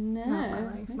 Oh, no. Not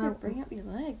my legs. Maybe bring up your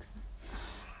legs.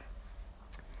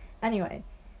 Anyway.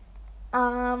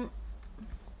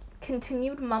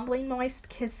 Continued mumbling, moist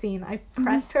kissing. I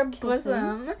pressed her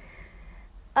bosom.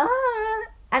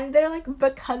 And they're like,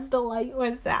 because the light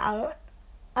was out.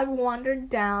 I wandered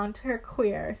down to her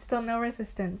queer, still no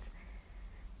resistance.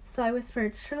 So I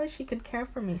whispered, surely she could care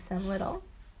for me some little.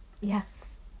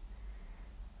 Yes.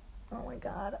 Oh my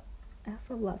god. I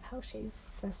also love how she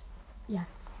says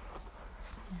yes.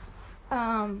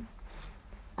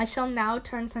 I shall now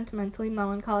turn sentimentally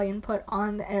melancholy and put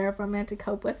on the air of romantic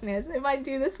hopelessness. If I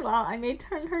do this well, I may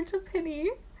turn her to pity.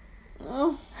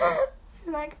 Oh. She's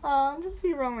like, oh, just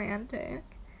be romantic.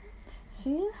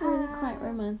 She is really quite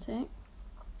romantic.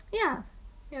 Yeah.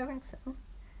 Yeah, I think so.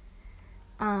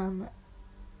 Oh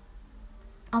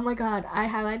my god, I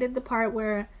highlighted the part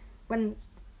where when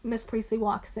Miss Priestley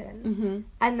walks in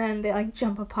and then they like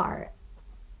jump apart.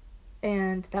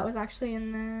 And that was actually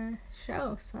in the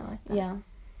show, so I like that. Yeah.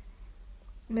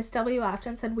 Miss W laughed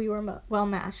and said we were well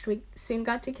matched. We soon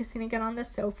got to kissing again on the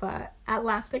sofa. At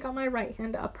last I got my right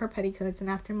hand up her petticoats and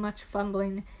after much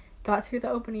fumbling got through the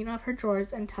opening of her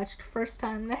drawers and touched first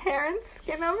time the hair and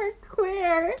skin of her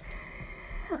queer.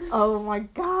 Oh my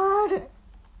god.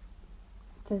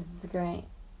 This is great.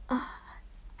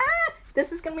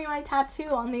 This is gonna be my tattoo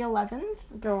on the 11th.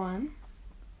 Go on.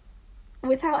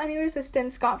 Without any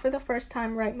resistance, got for the first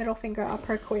time right middle finger up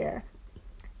her queer.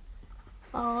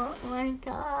 Oh my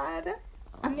god.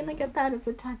 I'm gonna get that as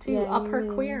a tattoo, up her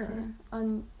really queer.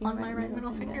 On my right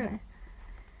middle finger.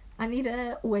 I need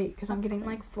to wait, because I'm getting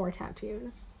like 4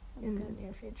 tattoos in the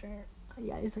near future.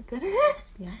 Yeah, is it good?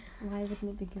 Yes. Why wouldn't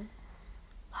it be good?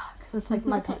 Because it's like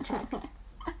my paycheck.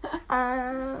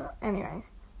 Anyway.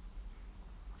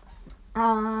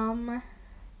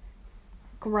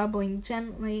 Grubbling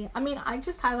gently. I mean, I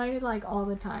just highlighted like all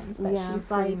the times that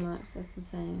she's like. Pretty much that's the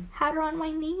same. Had her on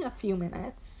my knee a few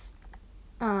minutes.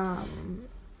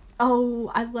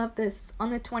 Oh, I love this.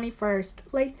 On the 21st,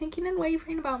 lay thinking and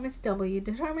wavering about Miss W,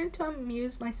 determined to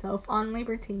amuse myself on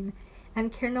libertine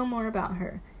and care no more about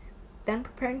her. Then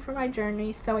preparing for my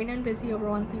journey, sewing and busy over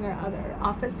one thing or other.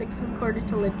 Off at 6 1/4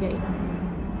 to Lydgate.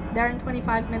 There in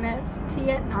 25 minutes. Tea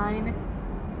at 9.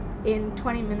 In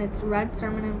 20 minutes, read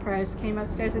sermon and prayers. Came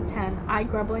upstairs at 10. I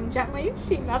grubbling gently.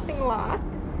 She nothing loth.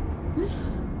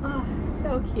 Oh,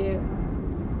 so cute.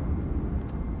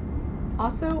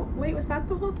 Also, wait, was that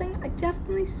the whole thing? I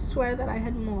definitely swear that I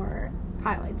had more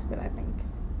highlights, but I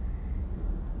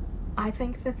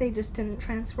think that they just didn't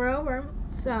transfer over,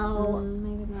 so...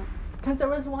 maybe not. Because there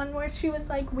was one where she was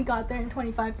like, we got there in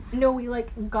 25... No, we,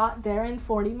 like, got there in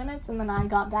 40 minutes, and then I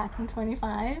got back in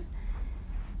 25.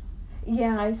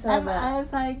 Yeah, I saw and that. I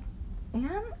was like,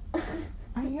 Anne,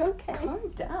 are you okay?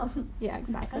 Calm down. Yeah,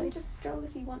 exactly. You can just stroll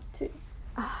if you want to.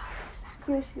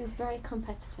 Exactly. Yeah, she was very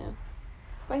competitive.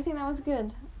 But I think that was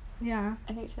good. Yeah.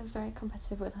 I think she was very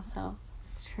competitive with herself.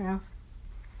 It's true.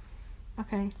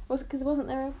 Okay. Because wasn't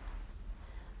there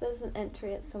there's an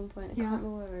entry at some point, I can't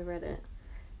remember where I read it,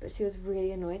 but she was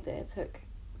really annoyed that it took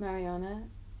Mariana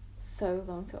so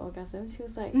long to orgasm. She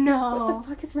was like, no, what the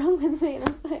fuck is wrong with me? And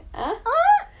I was like,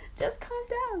 just calm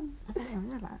down. I don't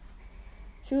remember that.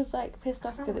 She was like pissed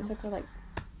off because it took her like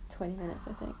 20 minutes,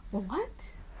 I think. What?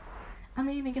 I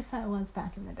mean, I guess that was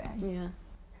back in the day. Yeah.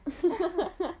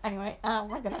 Anyway,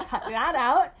 we're gonna cut that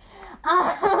out.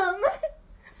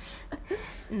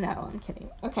 No, I'm kidding.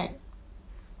 Okay.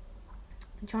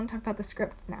 Do you want to talk about the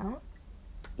script now?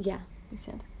 Yeah, we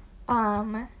should.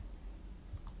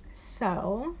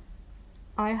 So,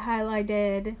 I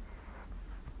highlighted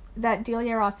that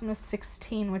Delia Rawson was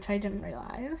 16, which I didn't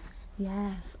realize.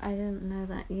 Yes, I didn't know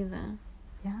that either.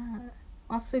 Yeah.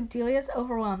 Also, Delia's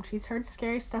overwhelmed. She's heard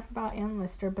scary stuff about Ann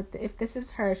Lister, but if this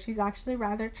is her, she's actually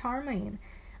rather charming.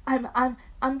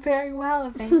 I'm very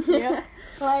well, thank you.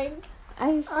 Like,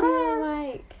 I feel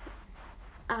like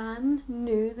Anne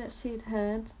knew that she'd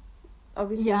heard.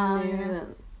 Obviously, knew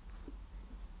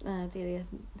that Delia had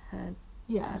heard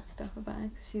bad stuff about her.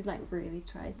 Cause she like really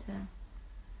tried to.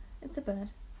 It's a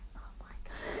bird. Oh my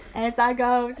god! It's a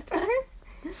ghost.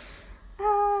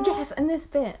 Yes, and this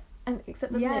bit, and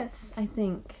except the lips, I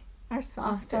think are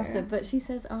softer. But she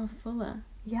says, "Oh, fuller."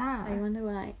 Yeah. So I wonder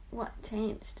why. What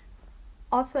changed?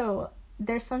 Also,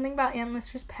 there's something about Anne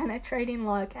Lister's penetrating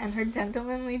look and her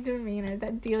gentlemanly demeanor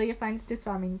that Delia finds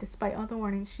disarming despite all the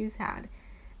warnings she's had.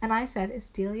 And I said, is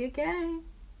Delia gay?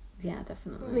 Yeah,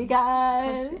 definitely.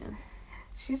 Because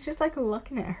she's just like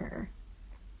looking at her.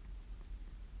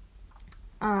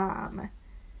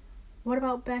 What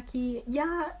about Becky?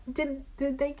 Yeah, did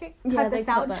they cut this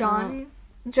out? John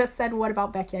just said, what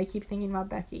about Becky? I keep thinking about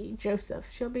Becky. Joseph,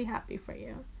 she'll be happy for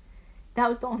you. That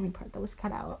was the only part that was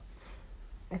cut out.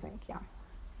 I think, yeah.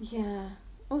 Yeah.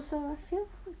 Also, I feel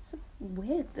it's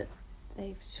weird that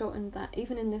they've shortened that,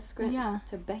 even in this script,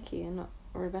 to Becky and not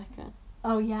Rebecca.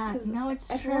 Oh, yeah. No, it's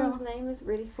true. Everyone's name is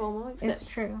really formal, except it's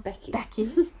true.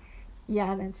 Becky.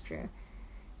 Yeah, that's true.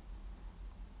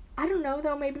 I don't know,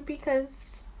 though. Maybe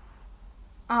because,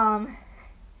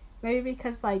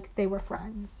 like, they were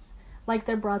friends. Like,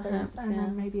 they're brothers. Perhaps, and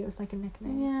then maybe it was, like, a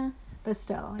nickname. Yeah. But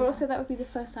still. But also, that would be the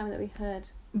first time that we heard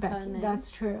Becky. Her name.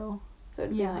 That's true. So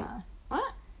it'd be like,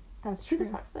 what? That's true. Who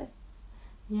the fuck's this?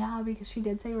 Yeah, because she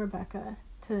did say Rebecca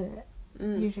to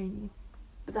Eugenie.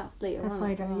 But that's later. That's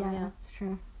later, yeah, that's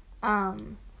true.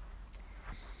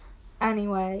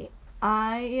 Anyway,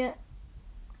 I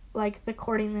like the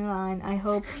courting line. I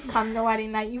hope come the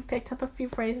wedding night you've picked up a few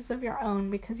phrases of your own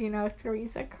because you know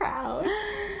Theresa crowd.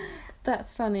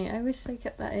 That's funny. I wish they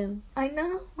kept that in. I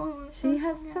know. She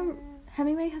has some.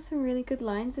 Hemingway has some really good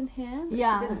lines in here. She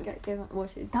didn't get given. Well,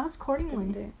 she that was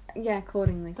courtingly. Do. Yeah,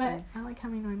 courtingly. But I like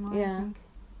Hemingway more. Yeah. I think.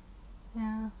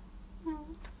 Yeah.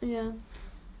 Yeah.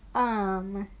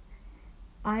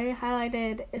 I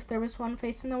highlighted, if there was one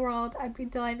face in the world I'd be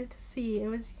delighted to see, it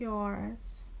was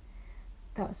yours.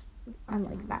 I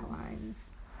like that line.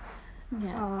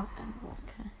 Yeah.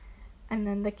 And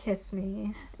then the kiss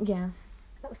me. Yeah.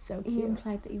 That was so cute. You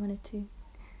implied that you wanted to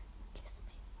kiss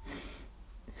me.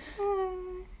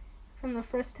 From the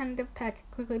first tentative peck,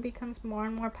 it quickly becomes more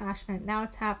and more passionate. Now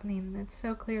it's happening, and it's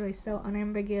so clearly, so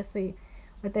unambiguously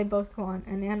what they both want,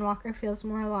 and Anne Walker feels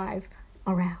more alive,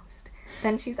 aroused,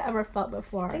 than she's ever felt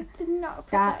before. They did not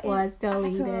put that was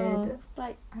deleted.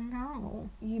 Like, I know.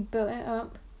 You built it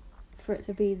up for it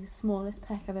to be the smallest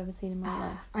peck I've ever seen in my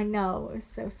life. I know. It was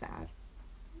so sad.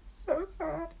 So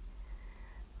sad.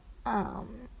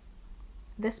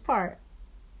 This part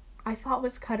I thought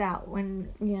was cut out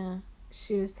when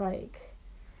she was like,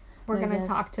 we're gonna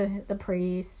talk to the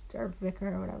priest or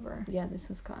vicar or whatever. Yeah, this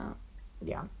was cut out.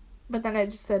 Yeah. But then I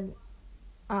just said,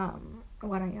 why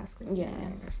don't you ask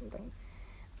Christine or something.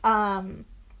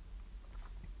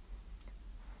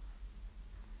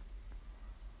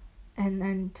 And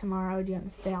then tomorrow, do you want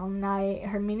to stay all night?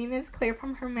 Her meaning is clear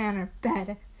from her manner.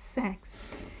 Bed, sex.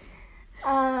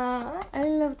 I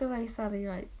love the way Sally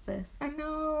writes this. I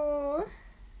know.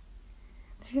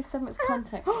 She gives so much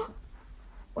context.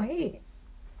 Wait.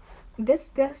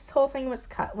 This whole thing was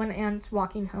cut when Anne's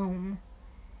walking home.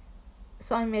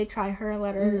 So I may try her,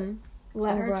 let her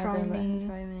try me.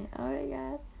 Oh my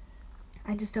god.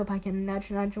 I just hope I can nudge,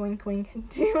 wink, wink, and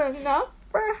do enough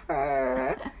for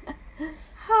her.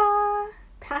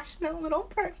 Passionate little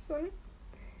person.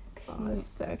 Cute. Oh, it's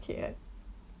so cute.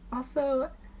 Also,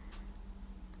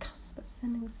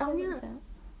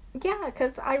 yeah,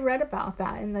 because I read about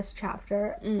that in this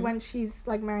chapter when she's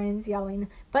like Marion's yelling,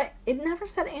 but it never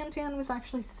said Aunt Anne was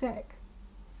actually sick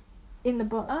in the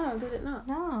book. Oh, did it not?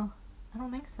 No, I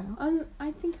don't think so.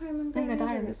 I think I remember in the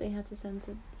diaries that they had to send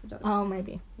to Dr. Oh,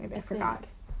 maybe I forgot.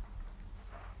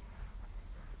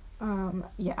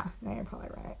 Yeah, no, you're probably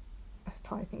right. I was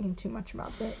probably thinking too much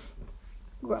about the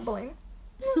grumbling.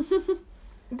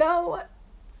 Though,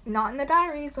 not in the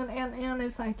diaries when Aunt Anne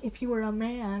is like, if you were a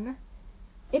man.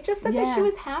 It just said that she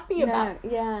was happy for her.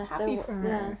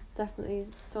 Yeah, definitely.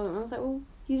 So I was like, well,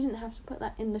 you didn't have to put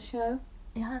that in the show.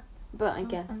 Yeah. But I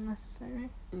guess. Unnecessary.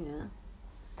 Yeah.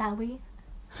 Sally.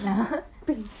 No.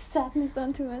 Bring sadness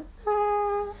onto us.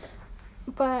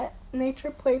 But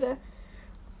nature played a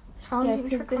challenging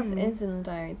trick because on me. This is in the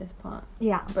diary, this part.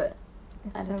 Yeah. But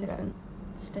it's at so a different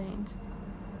stage.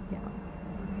 Yeah.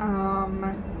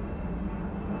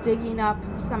 Digging up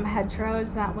some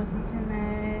hedgerows, that wasn't in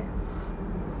it.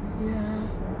 Yeah.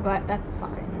 But that's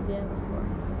fine. Yeah, that's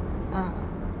boring.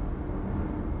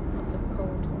 Lots of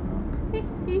cold.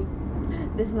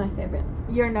 This is my favourite.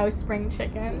 You're no spring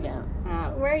chicken. Yeah.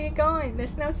 Where are you going?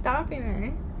 There's no stopping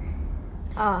her.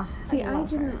 See, I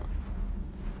didn't...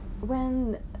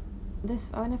 When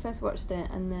I first watched it,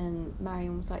 and then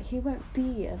Marion was like, he won't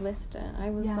be a lister. I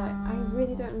was like, I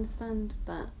really don't understand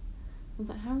that. I was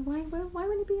like, why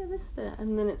would he be a lister?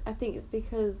 And then I think it's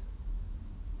because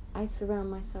I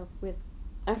surround myself with...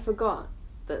 I forgot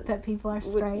that people are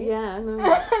straight. Yeah. And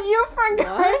like, you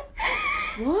forgot?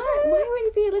 What? Why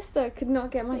would he be a lister? I could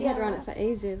not get my head around it for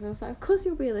ages. I was like, of course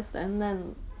you'll be a lister. And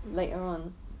then later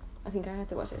on, I think I had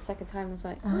to watch it a second time. I was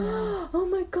like, oh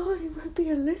my god, he won't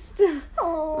be a lister.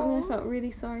 Oh. And I felt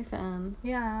really sorry for Anne.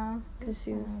 Yeah. Because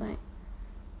she was like,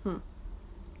 I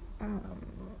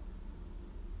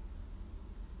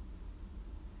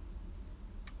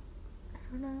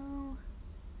don't know.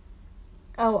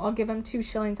 Oh, I'll give him 2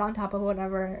 shillings on top of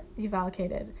whatever you've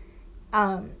allocated.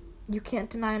 You can't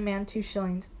deny a man 2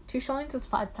 shillings. 2 shillings is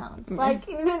 £5. Mm-hmm. Like,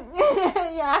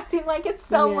 you're acting like it's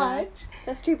so much.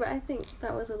 That's true, but I think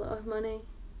that was a lot of money.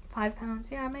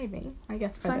 £5? Yeah, maybe. I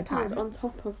guess for the time. £5 on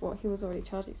top of what he was already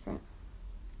charging for it.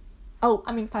 Oh,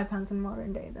 I mean £5 in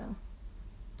modern day, though.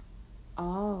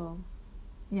 Oh.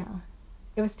 Yeah.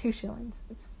 It was 2 shillings.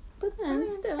 But then,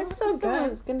 it's still good. I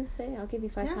was going to say, I'll give you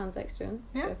 £5 extra.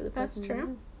 Yeah, go for the that's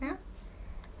true. Yeah.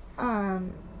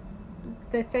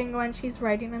 The thing when she's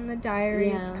writing in the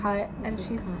diary is cut, and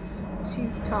she's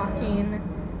talking,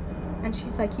 and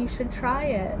she's like, you should try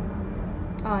it.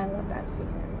 Oh, I love that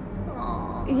scene.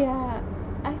 Aww. Yeah,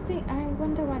 I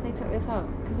wonder why they took this out,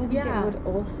 because I think it would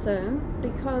also,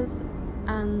 because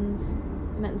Anne's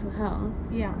mental health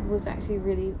was actually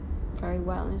really very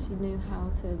well, and she knew how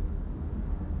to,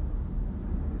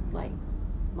 like,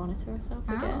 monitor herself,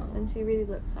 I guess, and she really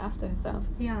looks after herself.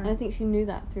 Yeah. And I think she knew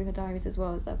that through her diaries as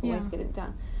well, as that way to get it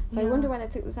down. So I wonder why they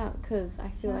took this out, because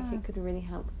I feel like it could really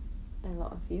help a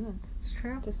lot of viewers. It's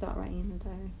true. To start writing in a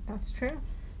diary. That's true.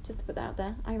 Just to put that out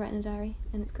there, I write in a diary,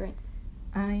 and it's great.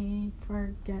 I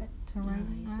forget to write.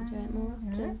 You should do it more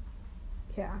often.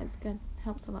 Yeah. It's good.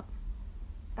 Helps a lot.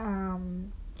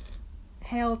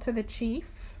 Hail to the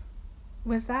Chief.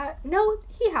 Was that? No,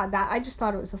 he had that. I just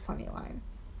thought it was a funny line.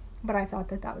 But I thought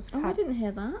that was cut. Oh, I didn't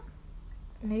hear that.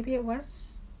 Maybe it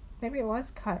was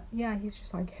cut. Yeah, he's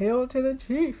just like, hail to the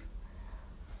chief.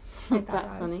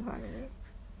 That's funny.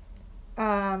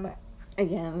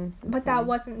 Again. But that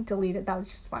wasn't deleted. That was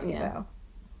just funny, though.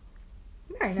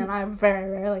 Marion and I very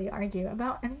rarely argue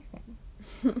about anything.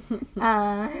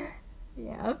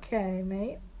 Yeah, okay,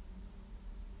 mate.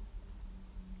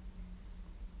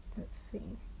 Let's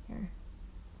see here.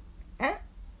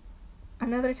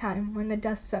 Another time when the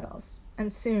dust settles,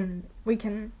 and soon we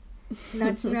can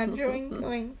nudge, nudge, wink,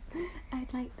 wink.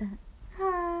 I'd like that.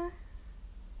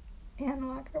 Anne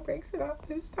Walker breaks it up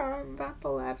this time about the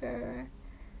letter.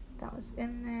 That was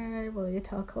in there. Will you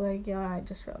tell Caligula? I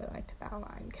just really liked that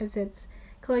line, because it's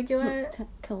Caligula.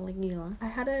 Caligula. I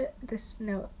had this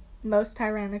note, most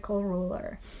tyrannical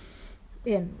ruler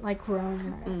in, like,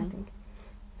 Rome, I think.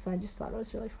 So I just thought it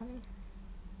was really funny.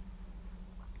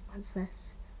 What's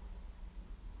this?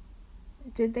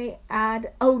 Did they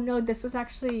add... Oh, no, this was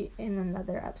actually in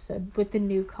another episode with the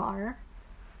new car.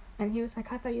 And he was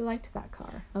like, I thought you liked that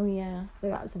car. Oh, yeah. But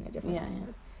that was in a different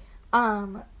episode.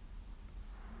 Yeah.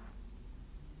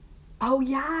 Oh,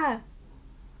 yeah.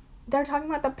 They're talking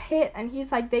about the pit, and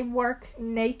he's like, they work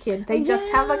naked. They just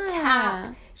have a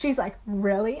cap. She's like,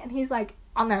 really? And he's like,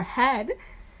 on their head.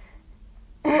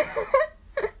 Yeah.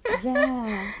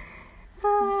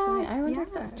 I wonder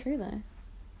if that's true, though.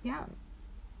 Yeah.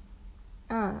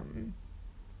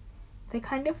 They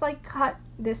kind of, like, cut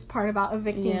this part about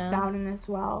evicting Souden as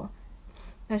well.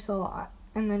 There's a lot.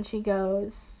 And then she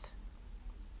goes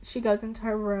into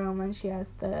her room, and she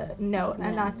has the note,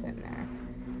 and that's in there.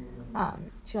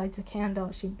 She lights a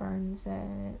candle, she burns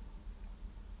it.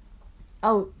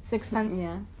 Oh, 6pence.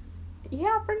 Yeah. He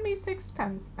offered me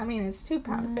 6pence. I mean, it's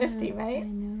 £2.50, right? I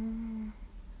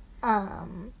know.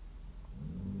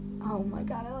 Oh my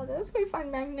god, I love this. We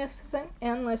find Magnificent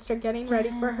Anne Lister getting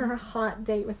ready for her hot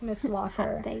date with Miss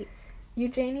Walker. Hot date.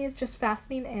 Eugenie is just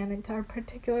fastening Anne into her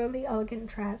particularly elegant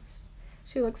dress.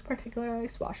 She looks particularly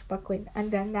swashbuckling. And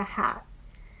then the hat.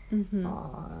 Mm-hmm.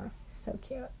 Aw, so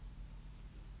cute.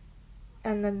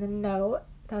 And then the note,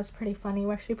 that was pretty funny,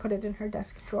 where she put it in her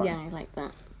desk drawer. Yeah, I like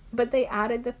that. But they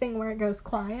added the thing where it goes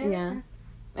quiet. Yeah.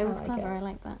 It was clever, I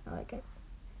like that. I like it.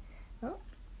 Oh.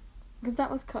 Because that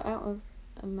was cut out of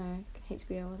American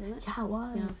HBO, wasn't it? Yeah, it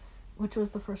was. Yeah. Which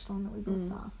was the first one that we both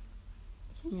saw.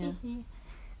 Yeah.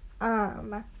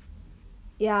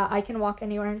 Yeah, I can walk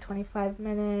anywhere in 25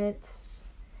 minutes.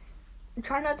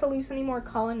 Try not to lose any more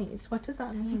colonies. What does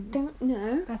that mean? I don't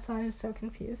know. That's why I was so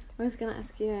confused. I was going to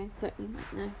ask you. I thought you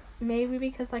might know. maybe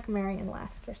because, like, Marion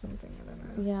left or something. I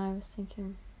don't know. Yeah, I was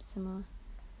thinking similar.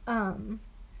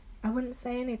 I wouldn't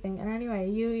say anything. And anyway,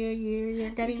 you're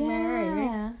getting married.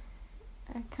 Yeah.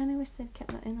 I kind of wish they'd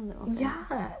kept that in a little bit.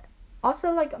 Yeah.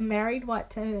 Also, like, married,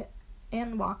 to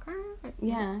Anne Walker?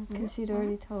 Yeah, because she'd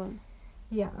already told.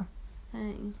 Yeah.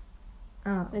 Thing.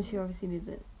 Then she obviously knew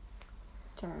that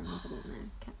Jeremy wasn't their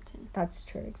captain. That's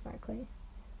true, exactly.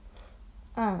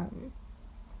 Anne's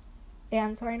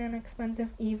wearing an expensive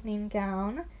evening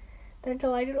gown. They're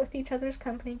delighted with each other's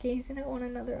company, gazing at one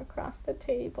another across the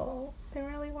table. They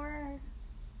really were.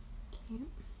 Cute.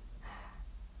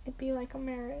 It'd be like a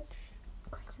marriage.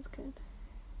 Quite as good.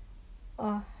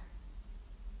 Oh.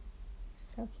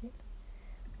 So cute.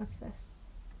 What's this?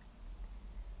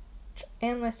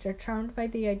 Anne Lister, charmed by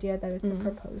the idea that it's a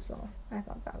proposal. I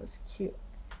thought that was cute.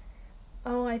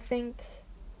 Oh, I think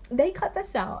they cut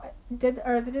this out. Did they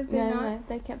not? No,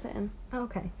 they kept it in.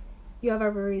 Okay. You have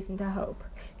every reason to hope.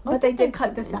 But they did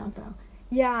cut this out, though.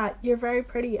 Yeah, you're very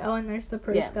pretty. Oh, and there's the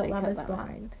proof that love is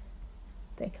blind.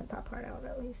 They cut that part out,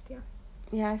 at least, yeah.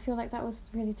 Yeah, I feel like that was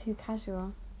really too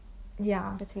casual.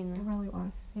 Yeah. Between them. It really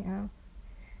was, yeah.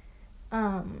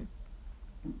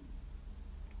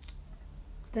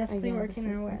 Definitely working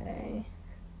her way.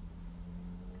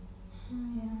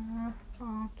 Yeah.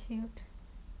 Oh, cute.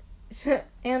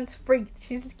 Anne's freaked.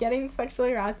 She's getting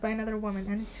sexually aroused by another woman,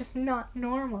 and it's just not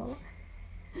normal.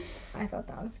 I thought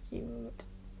that was cute.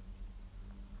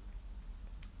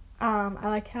 I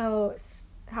like how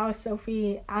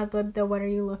Sophie ad-libbed the "What are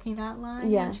you looking at?"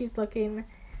 line. Yeah. And she's looking.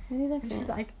 And she's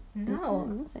like, "No,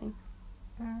 nothing.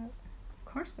 Of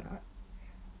course not."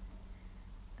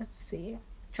 Let's see.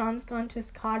 John's gone to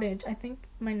his cottage. I think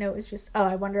my note is just,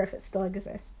 I wonder if it still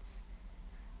exists.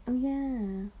 Oh,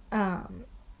 yeah.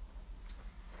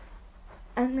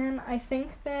 And then I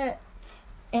think that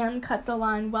Anne cut the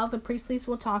line, well, the Priestleys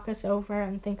will talk us over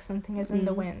and think something is in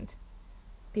the wind.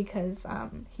 Because,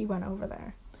 he went over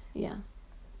there. Yeah.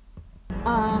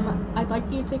 I'd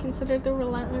like you to consider the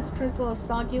relentless drizzle of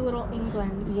soggy little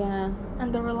England. Yeah.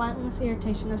 And the relentless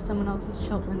irritation of someone else's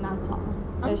children, that's all.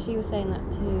 So she was saying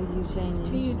that to Eugenie.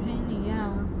 To Eugenie, yeah.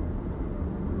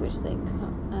 Which they cut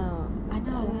out. I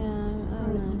know, that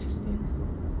was interesting.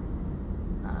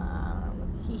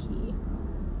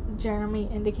 Jeremy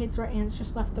indicates where Anne's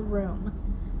just left the room.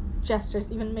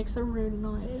 Gestures, even makes a rude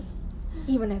noise.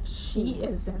 Even if she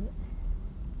isn't.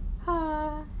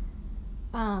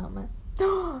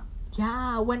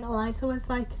 Yeah, when Eliza was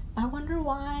like, I wonder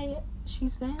why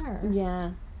she's there.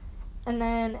 Yeah. And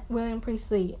then William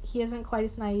Priestley, he isn't quite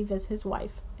as naive as his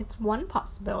wife. It's one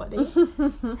possibility.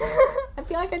 I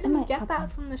feel like I didn't get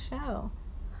that from the show.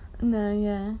 No,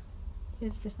 yeah. He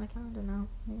was just like, I don't know.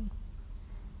 Maybe.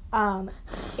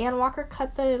 Anne Walker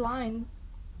cut the line,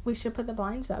 we should put the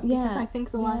blinds up. Because I think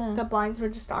the blinds were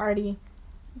just already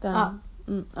down.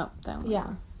 Up, down. Yeah.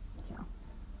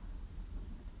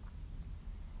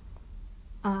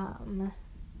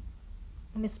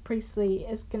 Miss Priestley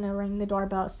is gonna ring the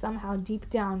doorbell. Somehow, deep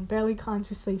down, barely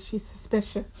consciously, she's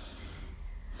suspicious.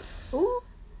 Ooh.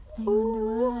 I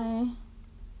wonder why.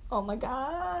 Oh my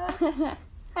god.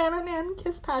 Anne and Anne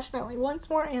kiss passionately. Once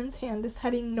more, Anne's hand is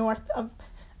heading north up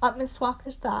Miss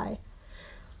Walker's thigh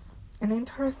and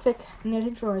into her thick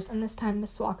knitted drawers, and this time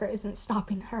Miss Walker isn't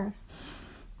stopping her.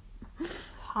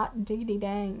 Hot diggity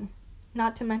dang.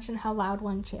 Not to mention how loud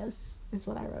one she is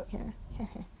what I wrote here.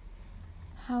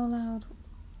 How loud?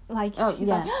 Like, she's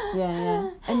yeah. like, yeah.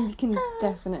 And you can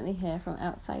definitely hear from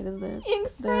outside of the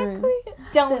exactly. The room.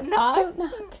 Don't knock. Don't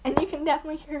knock. And you can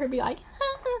definitely hear her be like,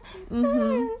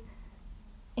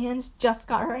 Anne's just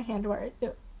got her hand where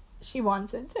she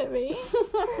wants it to be.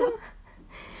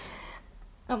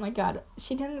 Oh my god.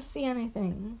 She didn't see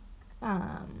anything.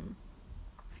 I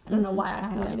don't know why I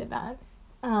highlighted that.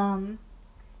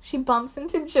 She bumps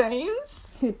into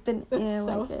James. Who'd been That's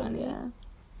so funny. Yeah.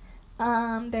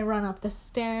 They run up the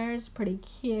stairs, pretty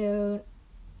cute.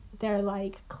 They're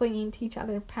like clinging to each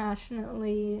other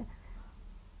passionately.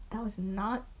 That was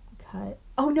not cut.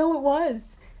 Oh no, it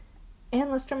was. Anne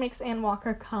Lister makes Anne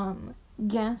Walker come.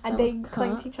 Yes. And they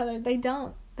cling to each other. They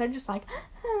don't. They're just like,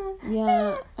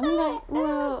 yeah. I'm like,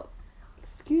 well,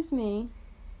 excuse me.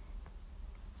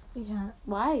 Yeah.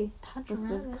 Why was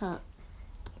this cut?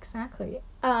 Exactly.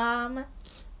 And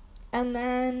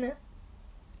then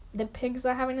the pigs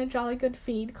are having a jolly good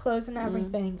feed, clothes and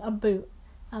everything, a boot.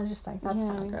 I was just like, that's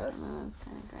kind of gross. That was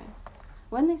kind of gross.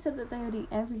 When they said that they would eat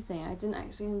everything, I didn't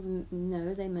actually even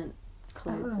know they meant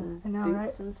clothes and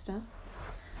boots and stuff.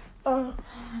 I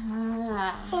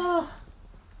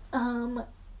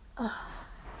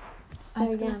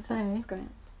was gonna say,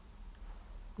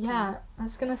 Yeah, I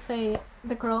was gonna say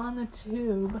the girl on the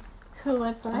tube who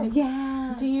was like,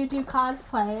 yeah. do you do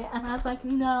cosplay? And I was like,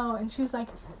 no. And she was like,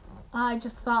 I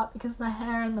just thought because the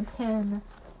hair and the pin,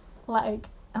 like,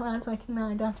 and I was like, no,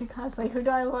 I don't do cosplay. Who do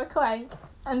I look like?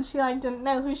 And she, like, didn't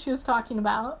know who she was talking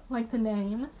about, like, the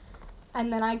name.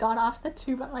 And then I got off the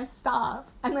tube at my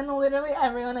stop. And then literally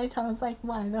everyone I tell is like,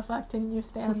 why the fuck didn't you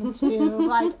stay on the tube?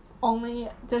 Like,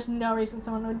 there's no reason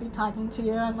someone would be talking to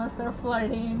you unless they're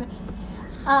flirting.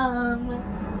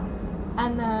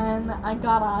 And then I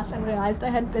got off and realized I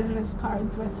had business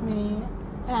cards with me.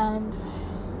 And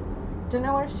don't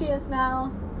know where she is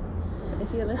now.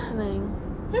 If you're listening,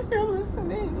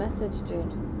 message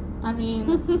Jude. I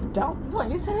mean, don't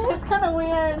please. It's kind of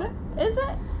weird. Is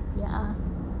it? Yeah.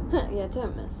 Yeah,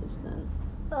 don't message then.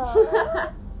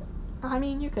 I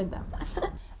mean, you could though.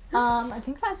 I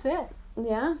think that's it.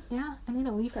 Yeah? Yeah, I need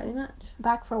to leave. Pretty much.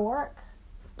 Back for work.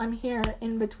 I'm here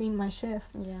in between my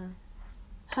shifts. Yeah.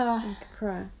 Like a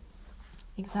pro.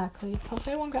 Exactly.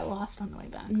 Hopefully I won't get lost on the way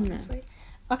back, honestly.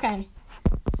 No. Okay.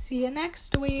 See you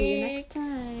next week. See you next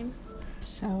time.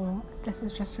 So, this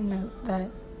is just a note that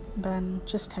Ben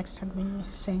just texted me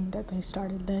saying that they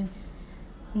started the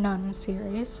Nun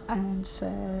series and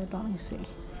said, let me see.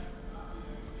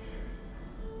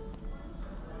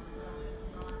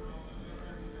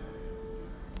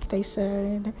 They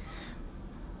said,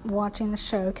 watching the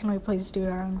show, can we please do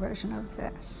our own version of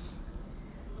this?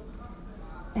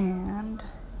 And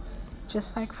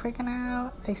just like freaking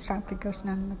out, they start the ghost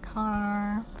nun in the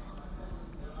car.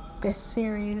 This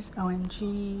series,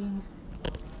 OMG.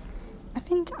 I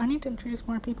think I need to introduce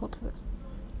more people to this.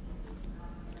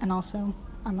 And also,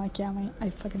 I'm like, yeah, I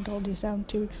fucking told you so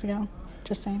 2 weeks ago.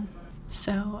 Just saying.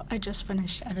 So, I just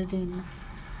finished editing,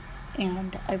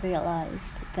 and I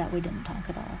realized that we didn't talk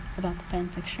at all about the fan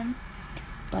fiction.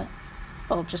 But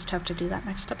we'll just have to do that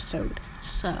next episode.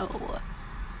 So,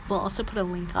 we'll also put a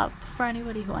link up for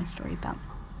anybody who wants to read them.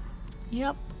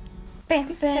 Yep.